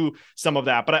do some of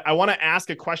that. But I want to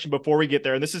ask a question before we get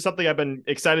there. And this is something I've been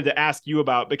excited to ask you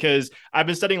about, because I've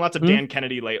been studying lots of Dan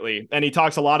Kennedy lately, and he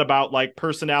talks a lot about like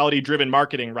personality driven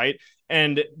marketing, right?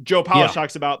 And Joe Polish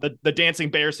talks about the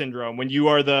dancing bear syndrome, when you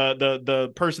are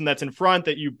the person that's in front,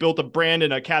 that you built a brand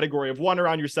and a category of one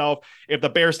around yourself. If the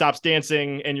bear stops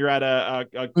dancing and you're at a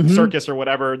circus or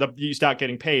whatever, you stop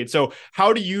getting paid. So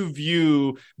how do you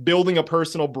view building a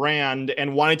personal brand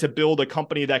and wanting to build a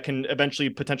company that can eventually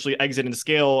potentially exit and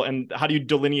scale? And how do you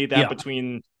delineate that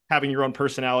between having your own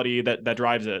personality that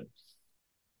drives it?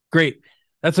 Great.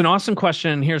 That's an awesome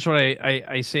question. Here's what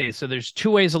I say. So there's 2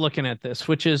 ways of looking at this,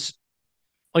 which is,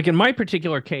 like in my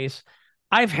particular case,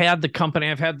 I've had the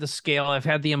company, I've had the scale, I've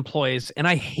had the employees, and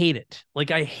I hate it. Like,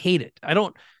 I hate it.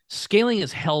 Scaling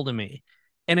is hell to me,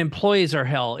 and employees are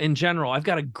hell in general. I've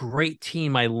got a great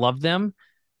team. I love them,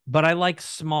 but I like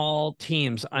small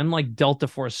teams. I'm like Delta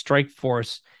Force, Strike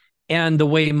Force. And the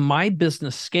way my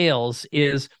business scales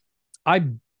is I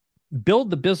build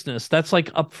the business. That's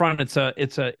like upfront.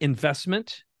 It's a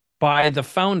investment by the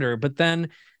founder, but then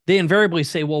they invariably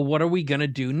say, well, what are we going to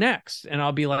do next? And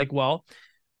I'll be like, well,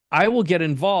 I will get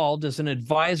involved as an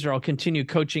advisor. I'll continue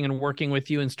coaching and working with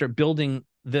you and start building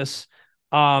this.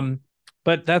 But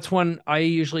that's when I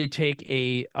usually take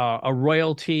a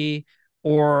royalty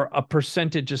or a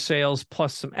percentage of sales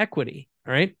plus some equity.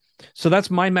 All right. So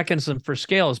that's my mechanism for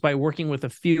scale, is by working with a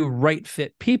few right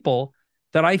fit people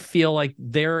that I feel like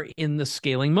they're in the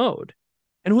scaling mode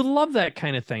and who love that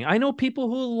kind of thing. I know people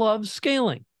who love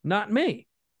scaling, not me.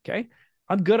 Okay.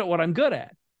 I'm good at what I'm good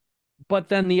at. But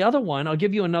then the other one, I'll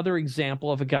give you another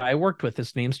example of a guy I worked with.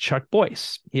 His name's Chuck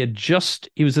Boyce. He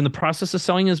was in the process of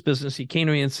selling his business. He came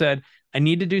to me and said, I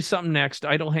need to do something next.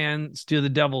 Idle hands do the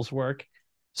devil's work.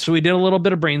 So we did a little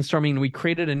bit of brainstorming, and we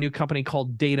created a new company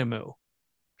called Datamoo.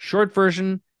 Short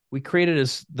version, we created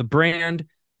as the brand,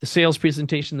 the sales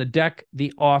presentation, the deck,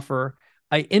 the offer.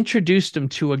 I introduced him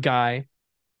to a guy,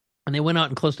 and they went out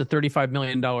and closed a $35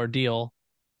 million deal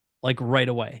like right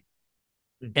away.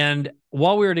 And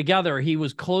while we were together, he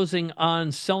was closing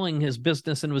on selling his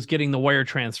business and was getting the wire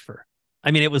transfer.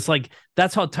 I mean, it was like,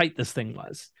 that's how tight this thing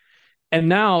was. And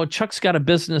now Chuck's got a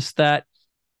business that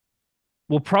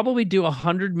will probably do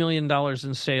 $100 million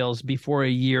in sales before a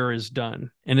year is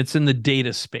done. And it's in the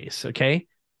data space. Okay.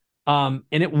 And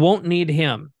it won't need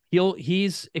him.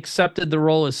 He's accepted the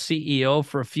role as CEO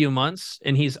for a few months,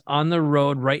 and he's on the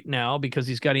road right now because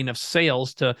he's got enough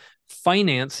sales to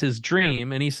finance his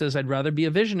dream. And he says, I'd rather be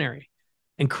a visionary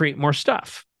and create more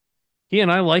stuff. He and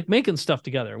I like making stuff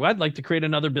together. Well, I'd like to create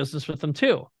another business with him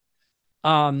too.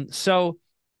 So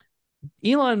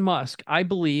Elon Musk, I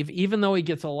believe, even though he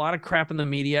gets a lot of crap in the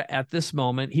media at this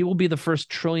moment, he will be the first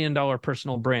 $1 trillion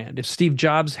personal brand. If Steve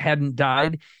Jobs hadn't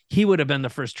died, he would have been the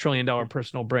first $1 trillion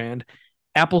personal brand.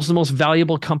 Apple's the most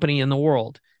valuable company in the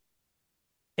world.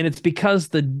 And it's because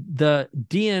the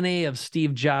DNA of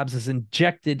Steve Jobs is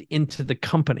injected into the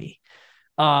company.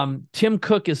 Tim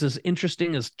Cook is as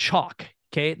interesting as chalk.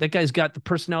 Okay. That guy's got the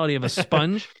personality of a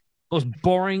sponge, most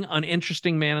boring,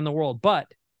 uninteresting man in the world. But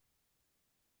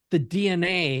the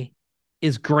DNA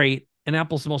is great, and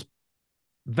Apple's the most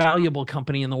valuable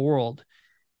company in the world.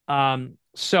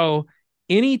 So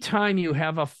anytime you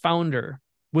have a founder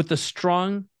with a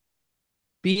strong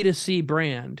B2C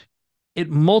brand, it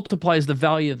multiplies the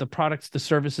value of the products, the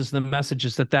services, the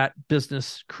messages that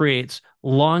business creates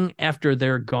long after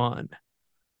they're gone.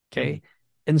 Okay.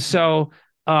 And so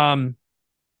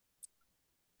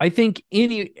I think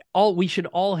we should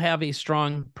all have a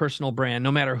strong personal brand,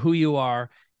 no matter who you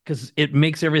are, because it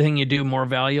makes everything you do more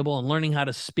valuable. And learning how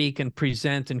to speak and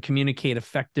present and communicate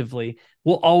effectively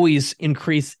will always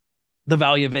increase the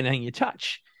value of anything you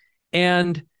touch.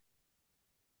 And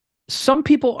some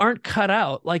people aren't cut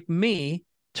out like me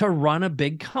to run a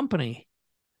big company.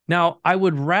 Now, I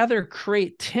would rather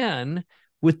create 10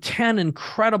 with 10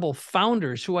 incredible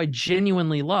founders who I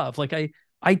genuinely love. Like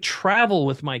I travel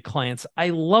with my clients. I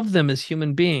love them as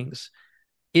human beings.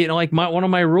 Like one of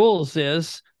my rules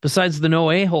is, besides the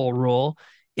no a-hole rule,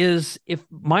 is if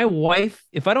I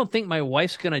don't think my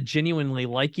wife's going to genuinely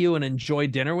like you and enjoy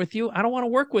dinner with you, I don't want to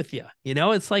work with you.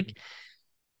 It's like,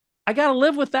 I got to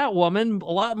live with that woman a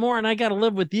lot more, and I got to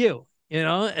live with you,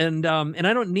 and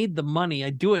I don't need the money.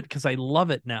 I do it because I love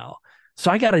it now.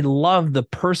 So I got to love the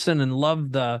person and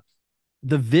love the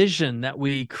vision that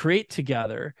we create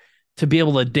together to be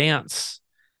able to dance.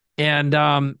 And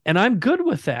I'm good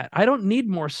with that. I don't need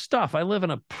more stuff. I live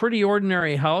in a pretty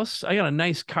ordinary house. I got a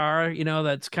nice car,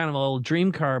 that's kind of a little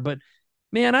dream car, but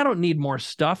man, I don't need more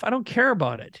stuff. I don't care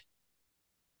about it.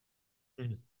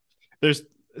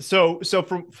 So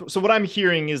what I'm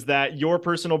hearing is that your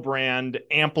personal brand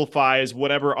amplifies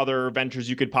whatever other ventures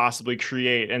you could possibly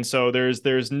create. And so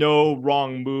there's no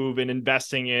wrong move in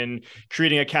investing in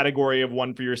creating a category of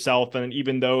one for yourself. And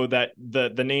even though that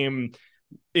the name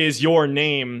is your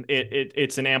name,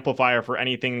 it's an amplifier for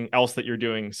anything else that you're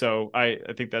doing. So I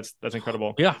think that's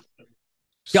incredible. Yeah.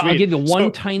 Sweet. Yeah, I'll give you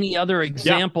one tiny other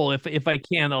example. Yeah. If I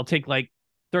can, I'll take like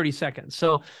 30 seconds.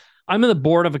 So I'm in the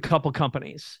board of a couple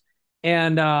companies.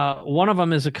 And one of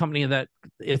them is a company that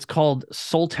it's called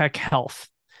Soltech Health.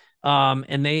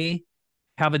 And they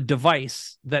have a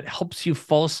device that helps you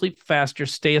fall asleep faster,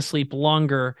 stay asleep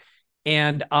longer,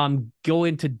 and go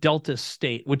into delta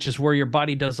state, which is where your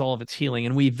body does all of its healing.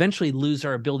 And we eventually lose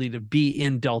our ability to be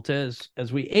in delta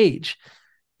as we age.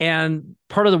 And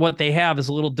part of what they have is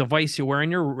a little device you wear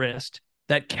on your wrist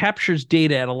that captures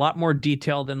data at a lot more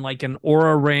detail than like an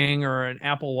Oura Ring or an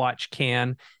Apple Watch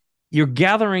can. You're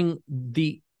gathering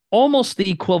almost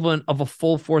the equivalent of a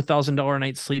full $4,000 a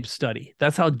night sleep study.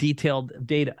 That's how detailed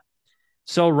data.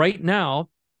 So right now,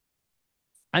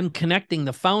 I'm connecting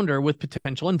the founder with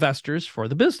potential investors for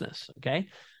the business. Okay.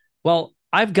 Well,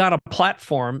 I've got a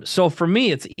platform. So for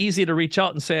me, it's easy to reach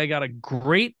out and say, I got a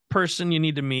great person you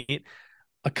need to meet,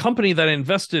 a company that I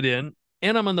invested in,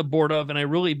 and I'm on the board of, and I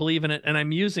really believe in it, and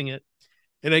I'm using it.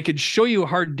 And I could show you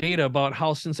hard data about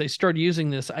how since I started using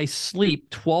this, I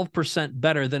sleep 12%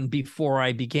 better than before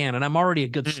I began. And I'm already a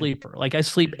good sleeper. Like I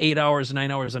sleep 8 hours, 9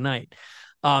 hours a night.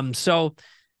 So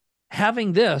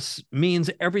having this means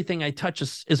everything I touch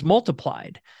is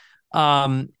multiplied.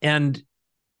 And,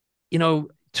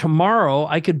 tomorrow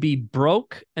I could be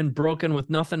broke and broken with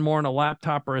nothing more than a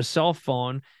laptop or a cell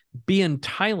phone, be in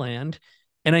Thailand,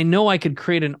 and I know I could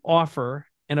create an offer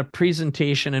and a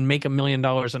presentation and make $1 million in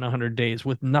 100 days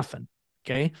with nothing.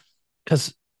 Okay.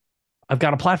 Because I've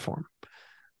got a platform.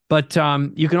 But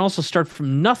you can also start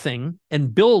from nothing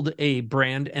and build a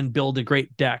brand and build a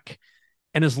great deck.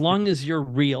 And as long as you're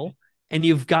real and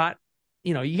you've got,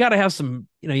 you got to have some,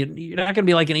 you're not going to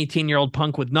be like an 18-year-old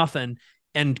punk with nothing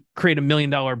and create $1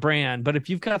 million brand. But if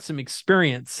you've got some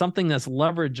experience, something that's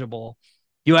leverageable,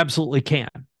 you absolutely can.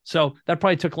 So that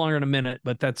probably took longer than a minute,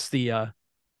 but that's the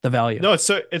value. No,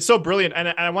 it's so brilliant. And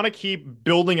I want to keep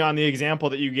building on the example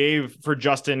that you gave for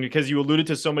Justin, because you alluded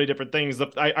to so many different things.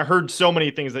 I heard so many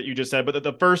things that you just said, but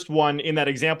the first one in that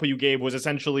example you gave was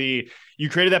essentially you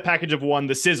created that package of one,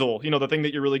 the sizzle, the thing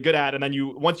that you're really good at. And then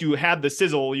once you had the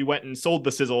sizzle, you went and sold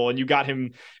the sizzle and you got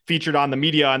him featured on the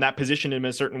media and that positioned him in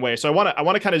a certain way. So I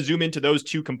want to kind of zoom into those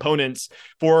two components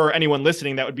for anyone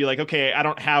listening that would be like, okay, I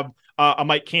don't have a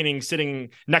Mike Koenig sitting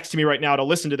next to me right now to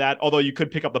listen to that. Although you could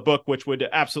pick up the book, which would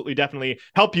absolutely definitely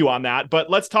help you on that. But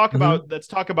let's talk about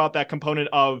that component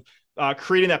of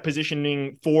creating that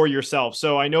positioning for yourself.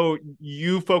 So I know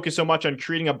you focus so much on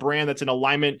creating a brand that's in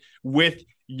alignment with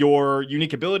your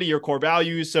unique ability, your core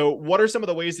values. So what are some of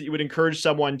the ways that you would encourage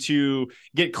someone to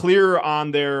get clear on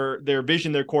their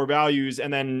vision, their core values,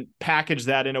 and then package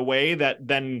that in a way that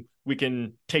then we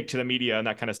can take to the media and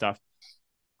that kind of stuff?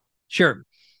 Sure.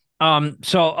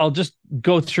 So I'll just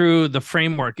go through the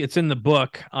framework. It's in the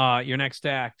book, Your Next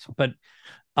Act, but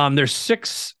there's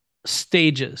 6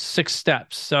 stages, 6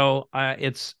 steps. So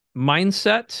it's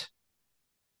mindset,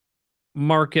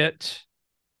 market,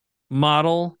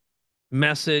 model,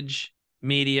 message,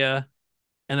 media,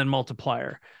 and then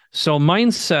multiplier. So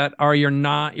mindset are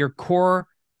your core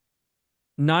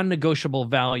non-negotiable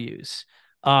values.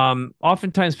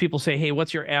 Oftentimes people say, hey,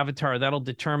 what's your avatar? That'll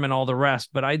determine all the rest.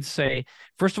 But I'd say,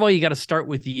 first of all, you got to start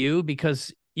with you,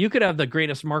 because you could have the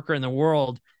greatest marketer in the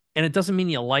world, and it doesn't mean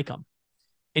you like them.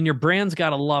 And your brand's got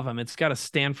to love them. It's got to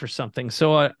stand for something.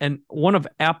 So, and one of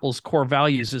Apple's core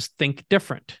values is think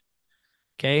different.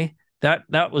 Okay.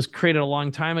 That was created a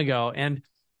long time ago. And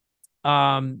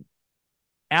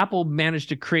Apple managed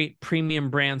to create premium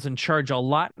brands and charge a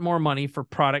lot more money for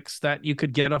products that you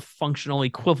could get a functional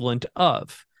equivalent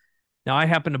of. Now, I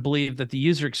happen to believe that the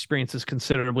user experience is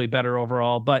considerably better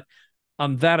overall, but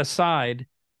that aside,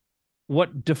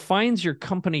 what defines your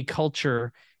company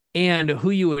culture and who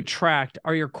you attract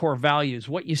are your core values,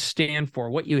 what you stand for,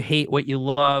 what you hate, what you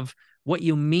love, what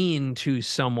you mean to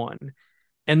someone.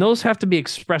 And those have to be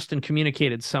expressed and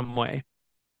communicated some way.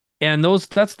 And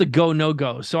that's the go, no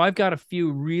go. So I've got a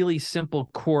few really simple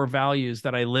core values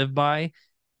that I live by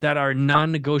that are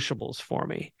non-negotiables for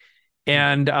me.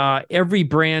 And every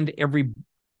brand,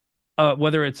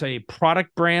 whether it's a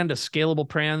product brand, a scalable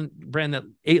brand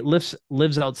that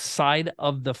lives outside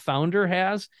of the founder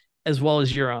has, as well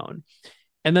as your own.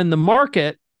 And then the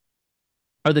market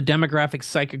are the demographic,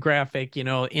 psychographic,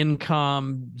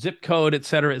 income, zip code, et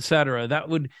cetera, et cetera. That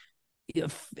would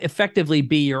effectively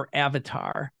be your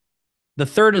avatar. The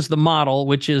third is the model,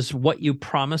 which is what you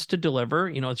promise to deliver.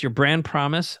 It's your brand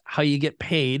promise, how you get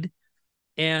paid.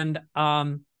 And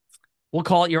we'll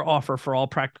call it your offer for all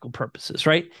practical purposes,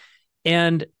 right?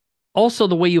 And also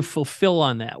the way you fulfill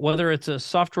on that, whether it's a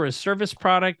software as service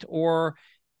product or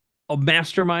a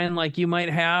mastermind like you might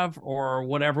have or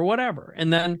whatever.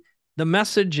 And then the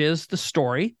message is the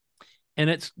story, and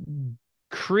it's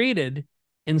created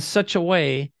in such a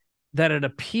way that it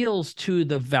appeals to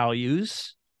the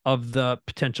values of the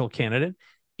potential candidate.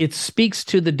 It speaks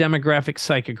to the demographic,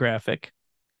 psychographic,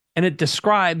 and it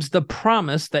describes the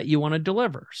promise that you want to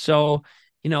deliver. So,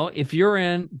 if you're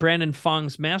in Brandon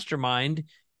Fong's mastermind,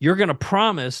 you're going to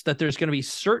promise that there's going to be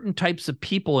certain types of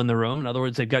people in the room. In other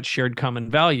words, they've got shared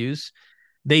common values.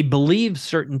 They believe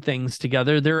certain things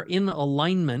together. They're in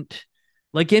alignment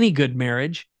like any good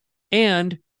marriage.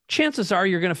 And chances are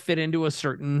you're going to fit into a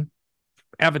certain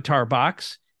avatar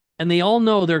box. And they all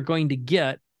know they're going to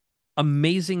get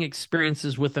amazing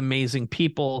experiences with amazing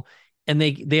people. And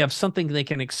they have something they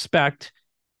can expect.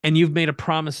 And you've made a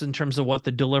promise in terms of what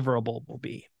the deliverable will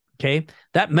be. Okay.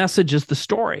 That message is the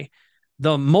story.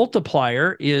 The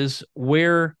multiplier is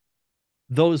where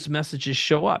those messages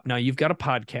show up. Now, you've got a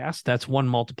podcast. That's one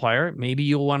multiplier. Maybe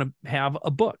you'll want to have a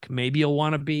book. Maybe you'll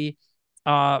want to be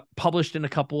published in a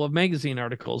couple of magazine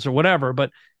articles or whatever,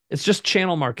 but it's just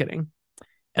channel marketing.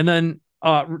 And then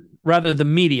rather the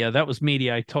media, that was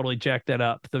media. I totally jacked that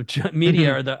up. The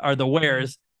media are the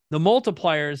wares. The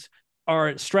multipliers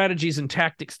are strategies and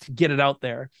tactics to get it out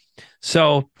there.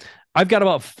 So I've got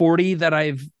about 40 that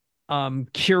I've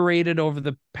curated over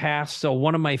the past. So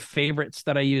one of my favorites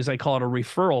that I use, I call it a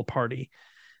referral party.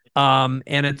 And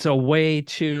it's a way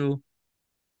to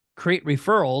create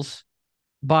referrals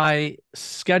by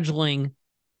scheduling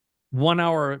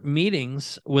 1-hour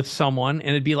meetings with someone. And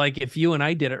it'd be like, if you and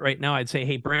I did it right now, I'd say,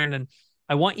 hey, Brandon,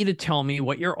 I want you to tell me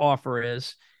what your offer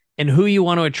is and who you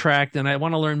want to attract. And I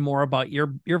want to learn more about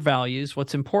your values,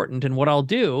 what's important. And what I'll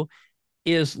do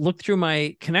is look through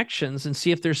my connections and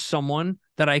see if there's someone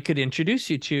that I could introduce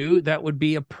you to that would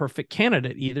be a perfect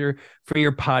candidate, either for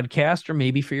your podcast or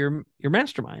maybe for your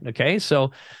mastermind. Okay.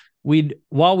 So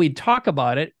while we'd talk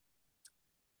about it,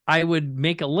 I would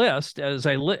make a list as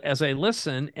I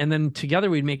listen, and then together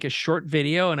we'd make a short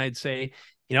video, and I'd say,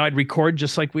 I'd record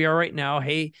just like we are right now.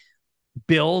 Hey,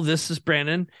 Bill, this is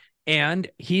Brandon, and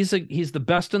he's the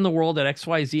best in the world at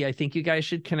XYZ. I think you guys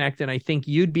should connect, and I think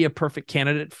you'd be a perfect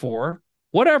candidate for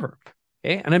whatever.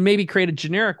 Okay. And then maybe create a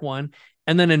generic one.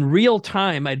 And then in real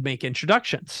time, I'd make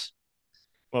introductions.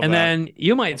 Then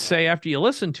you might say, after you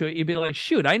listen to it, you'd be like,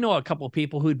 shoot, I know a couple of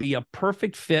people who'd be a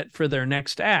perfect fit for their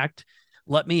next act.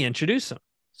 Let me introduce them.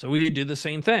 So we would do the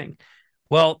same thing.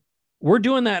 Well, we're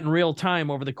doing that in real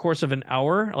time over the course of an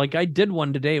hour. Like I did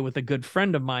one today with a good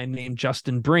friend of mine named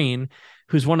Justin Breen,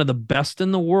 who's one of the best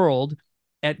in the world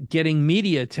at getting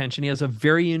media attention. He has a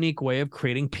very unique way of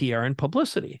creating PR and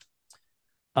publicity.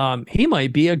 He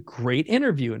might be a great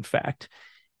interview, in fact.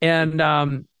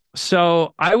 And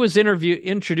so I was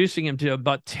introducing him to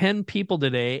about 10 people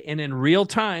today, and in real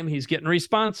time, he's getting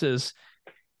responses,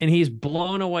 and he's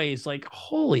blown away. He's like,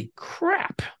 holy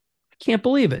crap, I can't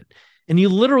believe it. And you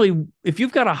literally, if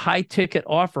you've got a high ticket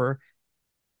offer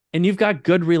and you've got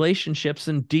good relationships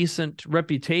and decent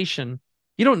reputation,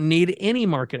 you don't need any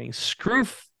marketing. Screw,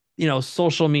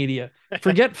 social media,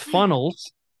 forget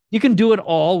funnels. You can do it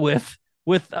all with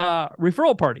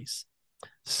referral parties.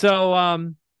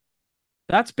 So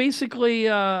that's basically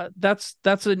that's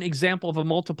an example of a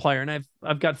multiplier, and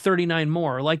I've got 39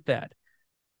 more like that.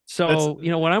 That's So,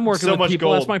 when I'm working so with much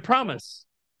people, that's gold. my promise.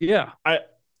 Yeah.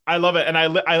 I love it, and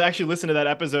I actually listened to that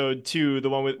episode too, the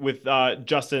one with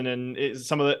Justin, and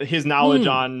some of his knowledge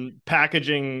Mm. on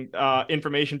packaging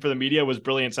information for the media was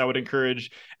brilliant. So I would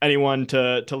encourage anyone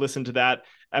to listen to that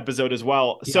episode as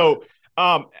well. Yeah.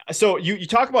 So you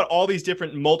talk about all these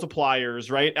different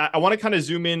multipliers, right? I want to kind of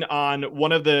zoom in on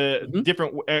one of the Mhm.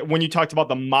 different when you talked about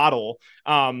the model.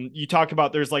 You talked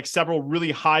about there's like several really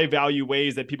high value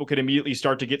ways that people could immediately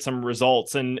start to get some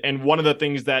results, and one of the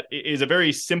things that is a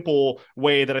very simple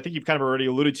way that I think you've kind of already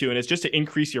alluded to, and it's just to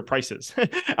increase your prices. So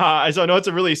I know it's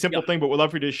a really simple thing, but we'd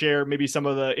love for you to share maybe some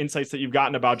of the insights that you've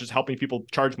gotten about just helping people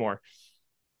charge more.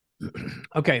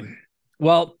 Okay.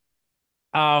 Well,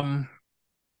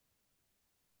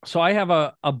 so I have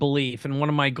a belief, and one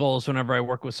of my goals whenever I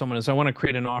work with someone is I want to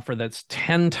create an offer that's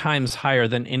 10 times higher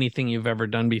than anything you've ever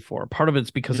done before. Part of it's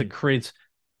because it creates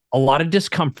a lot of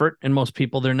discomfort in most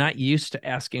people. They're not used to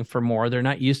asking for more. They're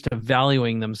not used to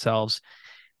valuing themselves.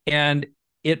 And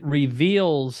it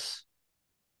reveals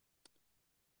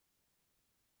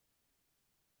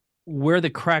where the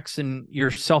cracks in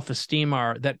your self-esteem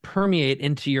are that permeate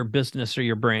into your business or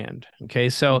your brand. Okay.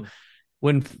 So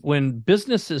when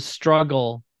businesses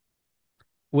struggle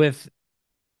with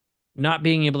not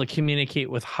being able to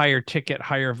communicate with higher ticket,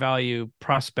 higher value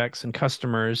prospects and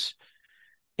customers,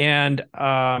 and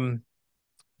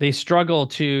they struggle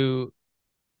to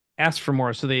ask for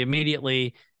more, so they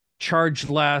immediately charge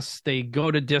less, they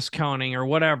go to discounting or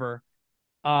whatever.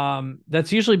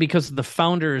 That's usually because the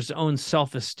founder's own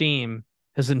self-esteem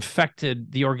has infected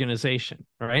the organization,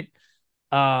 right?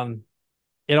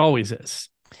 It always is.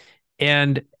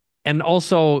 And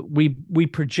also we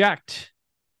project,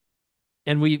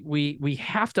 and we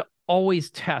have to always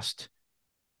test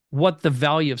what the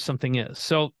value of something is.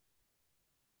 So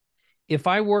if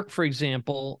I work, for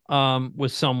example,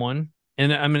 with someone,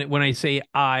 and when I say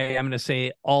I'm going to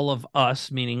say all of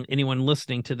us, meaning anyone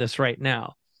listening to this right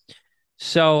now.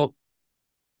 So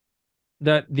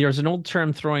that there's an old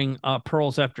term, throwing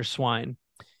pearls after swine,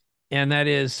 and that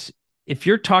is, if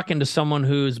you're talking to someone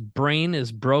whose brain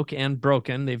is broke and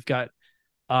broken, they've got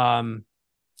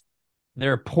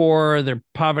they're poor, they're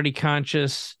poverty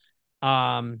conscious,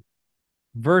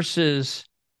 versus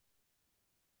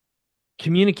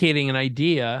communicating an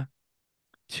idea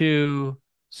to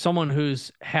someone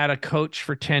who's had a coach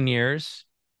for 10 years,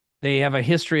 they have a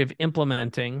history of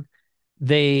implementing,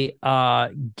 they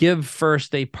give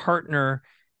first, they partner,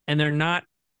 and they're not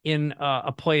in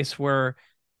a place where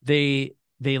they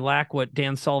lack what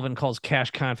Dan Sullivan calls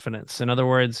cash confidence. In other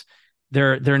words,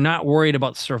 they're not worried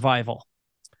about survival.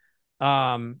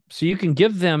 So you can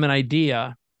give them an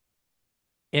idea,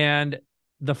 and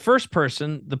the first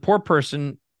person, the poor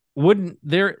person, wouldn't,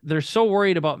 they're so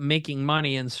worried about making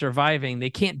money and surviving, they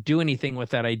can't do anything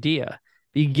with that idea.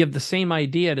 You give the same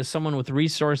idea to someone with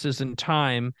resources and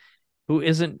time who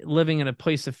isn't living in a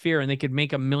place of fear, and they could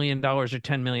make $1 million or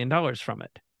 $10 million from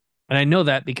it. And I know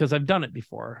that because I've done it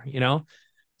before,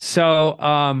 So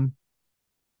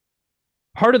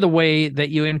part of the way that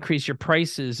you increase your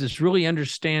prices is really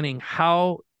understanding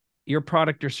how your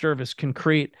product or service can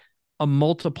create a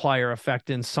multiplier effect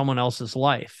in someone else's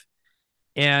life.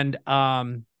 And,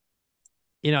 one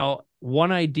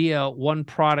idea, one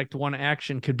product, one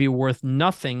action could be worth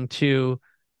nothing to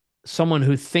someone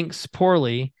who thinks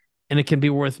poorly, and it can be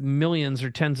worth millions or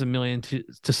tens of millions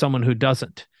to someone who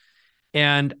doesn't.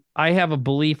 And I have a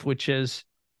belief, which is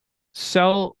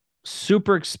sell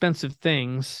super expensive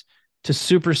things to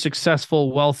super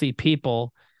successful, wealthy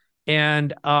people.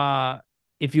 And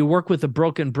if you work with a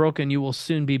broken, you will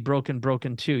soon be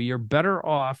broken too. You're better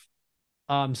off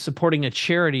supporting a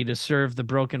charity to serve the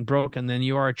broken than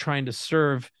you are trying to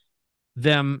serve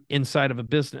them inside of a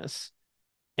business.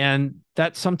 And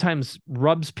that sometimes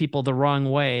rubs people the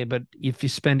wrong way. But if you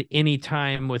spend any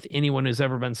time with anyone who's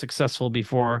ever been successful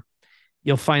before,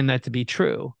 you'll find that to be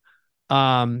true.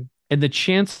 And the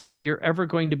chance you're ever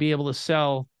going to be able to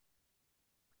sell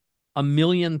 1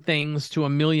 million things to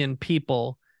 1 million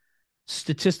people,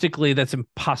 statistically, that's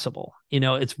impossible.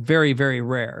 It's very, very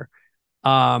rare.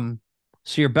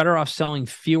 So you're better off selling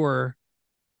fewer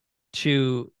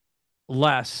to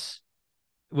less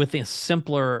with a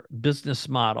simpler business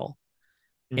model.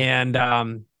 And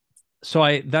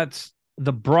so that's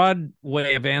the broad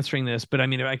way of answering this. But I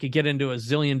mean, if I could get into a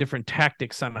zillion different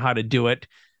tactics on how to do it,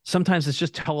 sometimes it's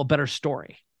just tell a better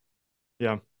story.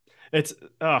 Yeah. It's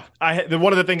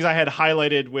one of the things I had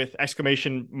highlighted with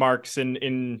exclamation marks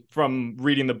in from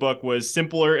reading the book was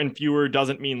simpler and fewer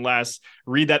doesn't mean less.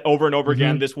 Read that over and over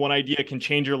again. This one idea can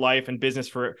change your life and business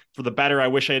for the better. I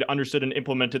wish I had understood and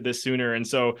implemented this sooner. And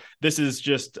so this is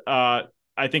just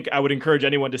I think I would encourage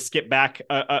anyone to skip back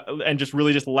and just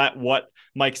really just let what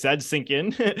Mike said sink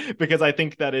in, because I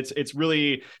think that it's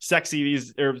really sexy.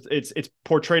 It's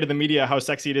portrayed in the media how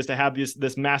sexy it is to have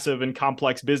this massive and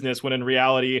complex business, when in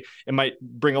reality it might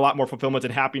bring a lot more fulfillment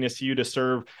and happiness to you to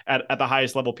serve at the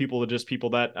highest level people, to just people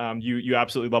that you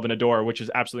absolutely love and adore, which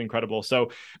is absolutely incredible.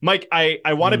 So Mike,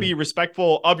 I want to be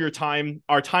respectful of your time.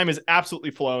 Our time is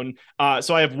absolutely flown.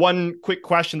 So I have one quick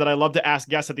question that I love to ask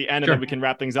guests at the end, Sure. and then we can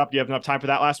wrap things up. Do you have enough time for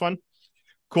that last one?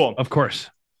 Cool. Of course.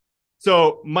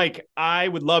 So, Mike, I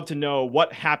would love to know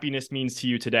what happiness means to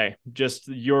you today. Just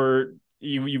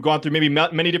you've gone through maybe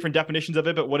many different definitions of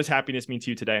it, but what does happiness mean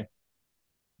to you today?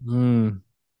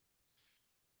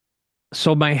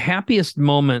 So my happiest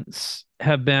moments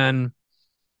have been,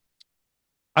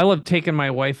 I love taking my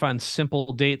wife on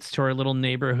simple dates to our little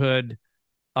neighborhood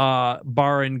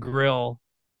bar and grill,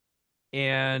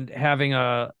 and having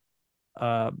a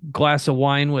glass of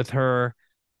wine with her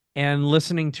and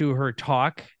listening to her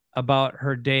talk about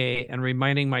her day and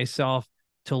reminding myself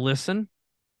to listen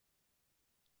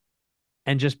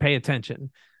and just pay attention.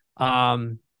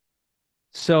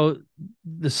 So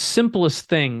the simplest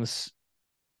things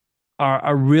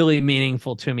are really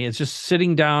meaningful to me. It's just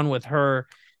sitting down with her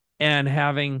and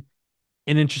having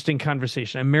an interesting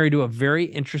conversation. I'm married to a very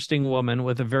interesting woman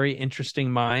with a very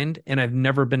interesting mind, and I've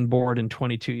never been bored in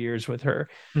 22 years with her.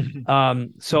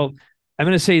 So I'm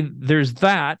going to say there's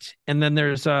that. And then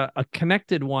there's a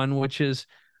connected one, which is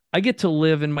I get to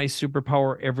live in my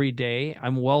superpower every day.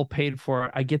 I'm well paid for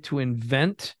it. I get to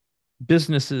invent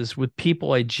businesses with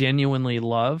people I genuinely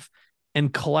love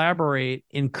and collaborate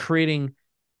in creating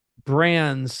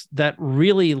brands that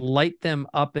really light them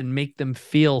up and make them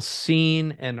feel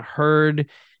seen and heard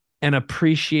and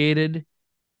appreciated.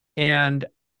 And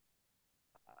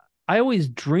I always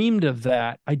dreamed of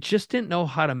that. I just didn't know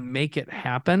how to make it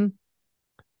happen.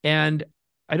 And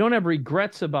I don't have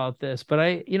regrets about this, but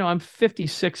I'm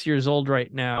 56 years old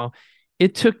right now.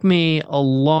 It took me a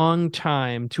long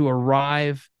time to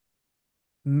arrive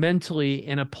mentally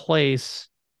in a place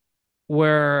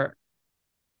where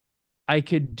I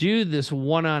could do this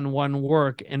one-on-one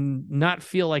work and not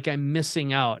feel like I'm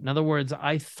missing out. In other words,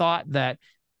 I thought that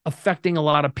affecting a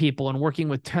lot of people and working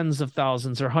with tens of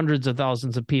thousands or hundreds of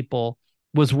thousands of people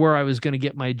was where I was going to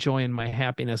get my joy and my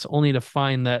happiness, only to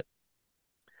find that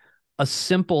a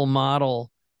simple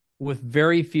model with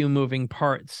very few moving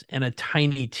parts and a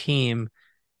tiny team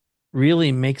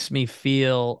really makes me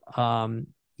feel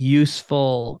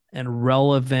useful and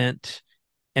relevant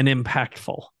and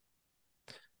impactful.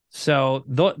 So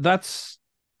that's,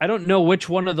 I don't know which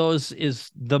one of those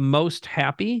is the most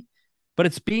happy, but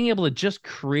it's being able to just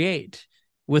create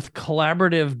with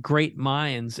collaborative great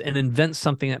minds and invent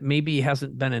something that maybe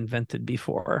hasn't been invented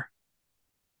before.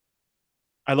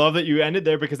 I love that you ended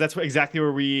there, because that's exactly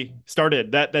where we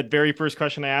started. That very first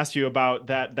question I asked you about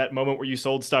that moment where you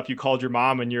sold stuff, you called your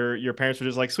mom and your parents were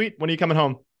just like, "Sweet, when are you coming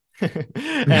home?"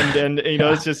 and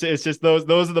it's just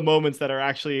those are the moments that are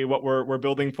actually what we're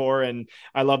building for. And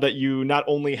I love that you not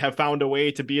only have found a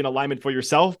way to be in alignment for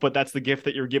yourself, but that's the gift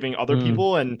that you're giving other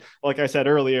people. And like I said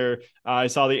earlier, I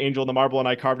saw the angel in the marble and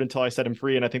I carved until I set him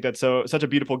free. And I think that's such a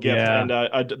beautiful gift. Yeah. And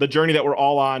the journey that we're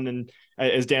all on. And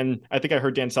as I think I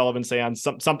heard Dan Sullivan say on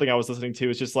something I was listening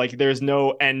to, it's just like, there's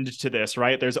no end to this,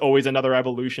 right? There's always another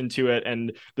evolution to it.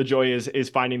 And the joy is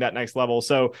finding that next level.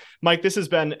 So Mike, this has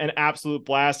been an absolute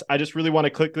blast. I just really want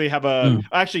to quickly have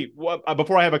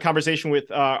before I have a conversation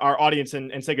with our audience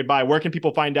and say goodbye, where can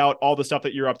people find out all the stuff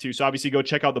that you're up to? So obviously go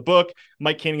check out the book,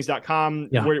 MikeKanings.com.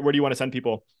 Yeah. Where do you want to send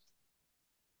people?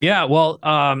 Yeah. Well,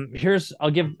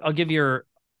 I'll give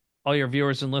all your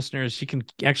viewers and listeners, you can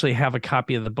actually have a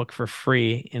copy of the book for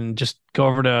free, and just go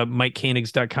over to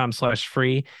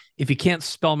MikeKanings.com/free. If you can't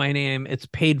spell my name, it's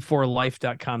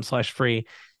paidforlife.com/free,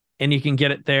 and you can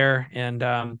get it there.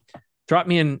 And drop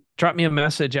me a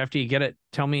message after you get it.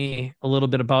 Tell me a little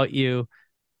bit about you.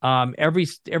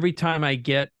 Every time I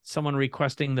get someone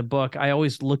requesting the book, I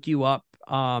always look you up.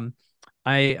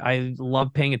 I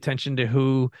love paying attention to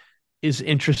who is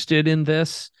interested in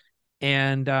this,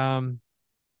 and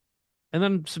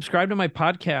then subscribe to my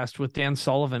podcast with Dan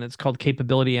Sullivan. It's called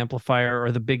Capability Amplifier,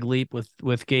 or The Big Leap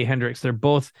with Gay Hendricks. They're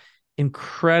both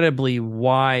incredibly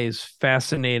wise,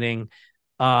 fascinating,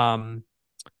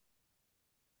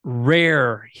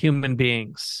 rare human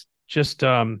beings. Just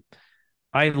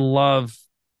I love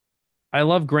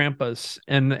grandpas,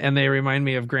 and they remind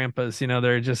me of grandpas.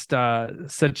 They're just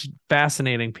such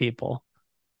fascinating people.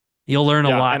 You'll learn a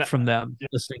lot from them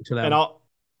listening to them. And I'll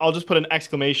just put an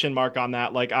exclamation mark on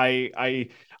that. Like I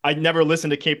I never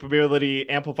listened to Capability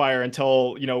Amplifier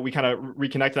until, we kind of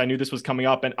reconnected. I knew this was coming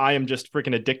up, and I am just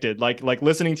freaking addicted. Like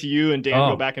listening to you and Dan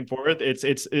go back and forth.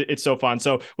 It's so fun.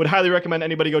 So would highly recommend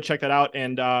anybody go check that out.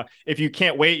 And if you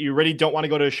can't wait, you really don't want to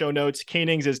go to show notes.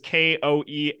 Koenigs is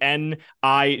Koenigs.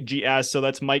 So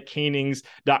that's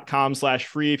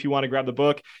MikeKoenigs.com/free if you want to grab the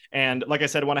book. And like I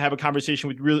said, I want to have a conversation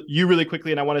with you really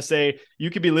quickly. And I want to say, you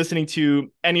could be listening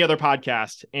to any other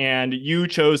podcast and you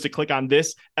chose to click on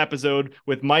this episode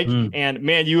with Mike. And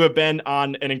man, you have been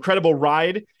on an incredible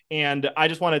ride. And I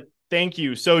just want to thank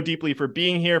you so deeply for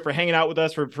being here, for hanging out with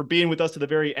us, for being with us to the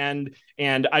very end.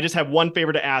 And I just have one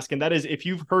favor to ask, and that is, if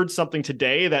you've heard something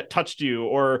today that touched you,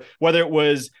 or whether it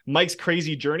was Mike's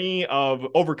crazy journey of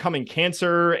overcoming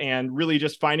cancer and really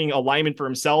just finding alignment for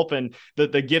himself and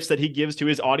the gifts that he gives to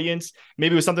his audience,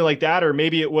 maybe it was something like that, or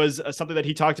maybe it was something that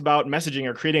he talked about messaging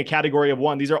or creating a category of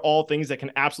one. These are all things that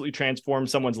can absolutely transform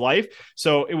someone's life.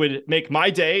 So it would make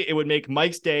my day, it would make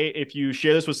Mike's day if you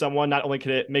share this with someone. Not only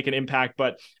could it make an impact,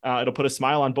 but it'll put a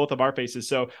smile on both of our faces.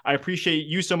 So I appreciate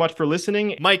you so much for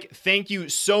listening. Mike, thank you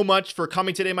so much for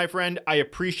coming today, my friend. I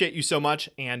appreciate you so much,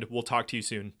 and we'll talk to you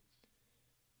soon.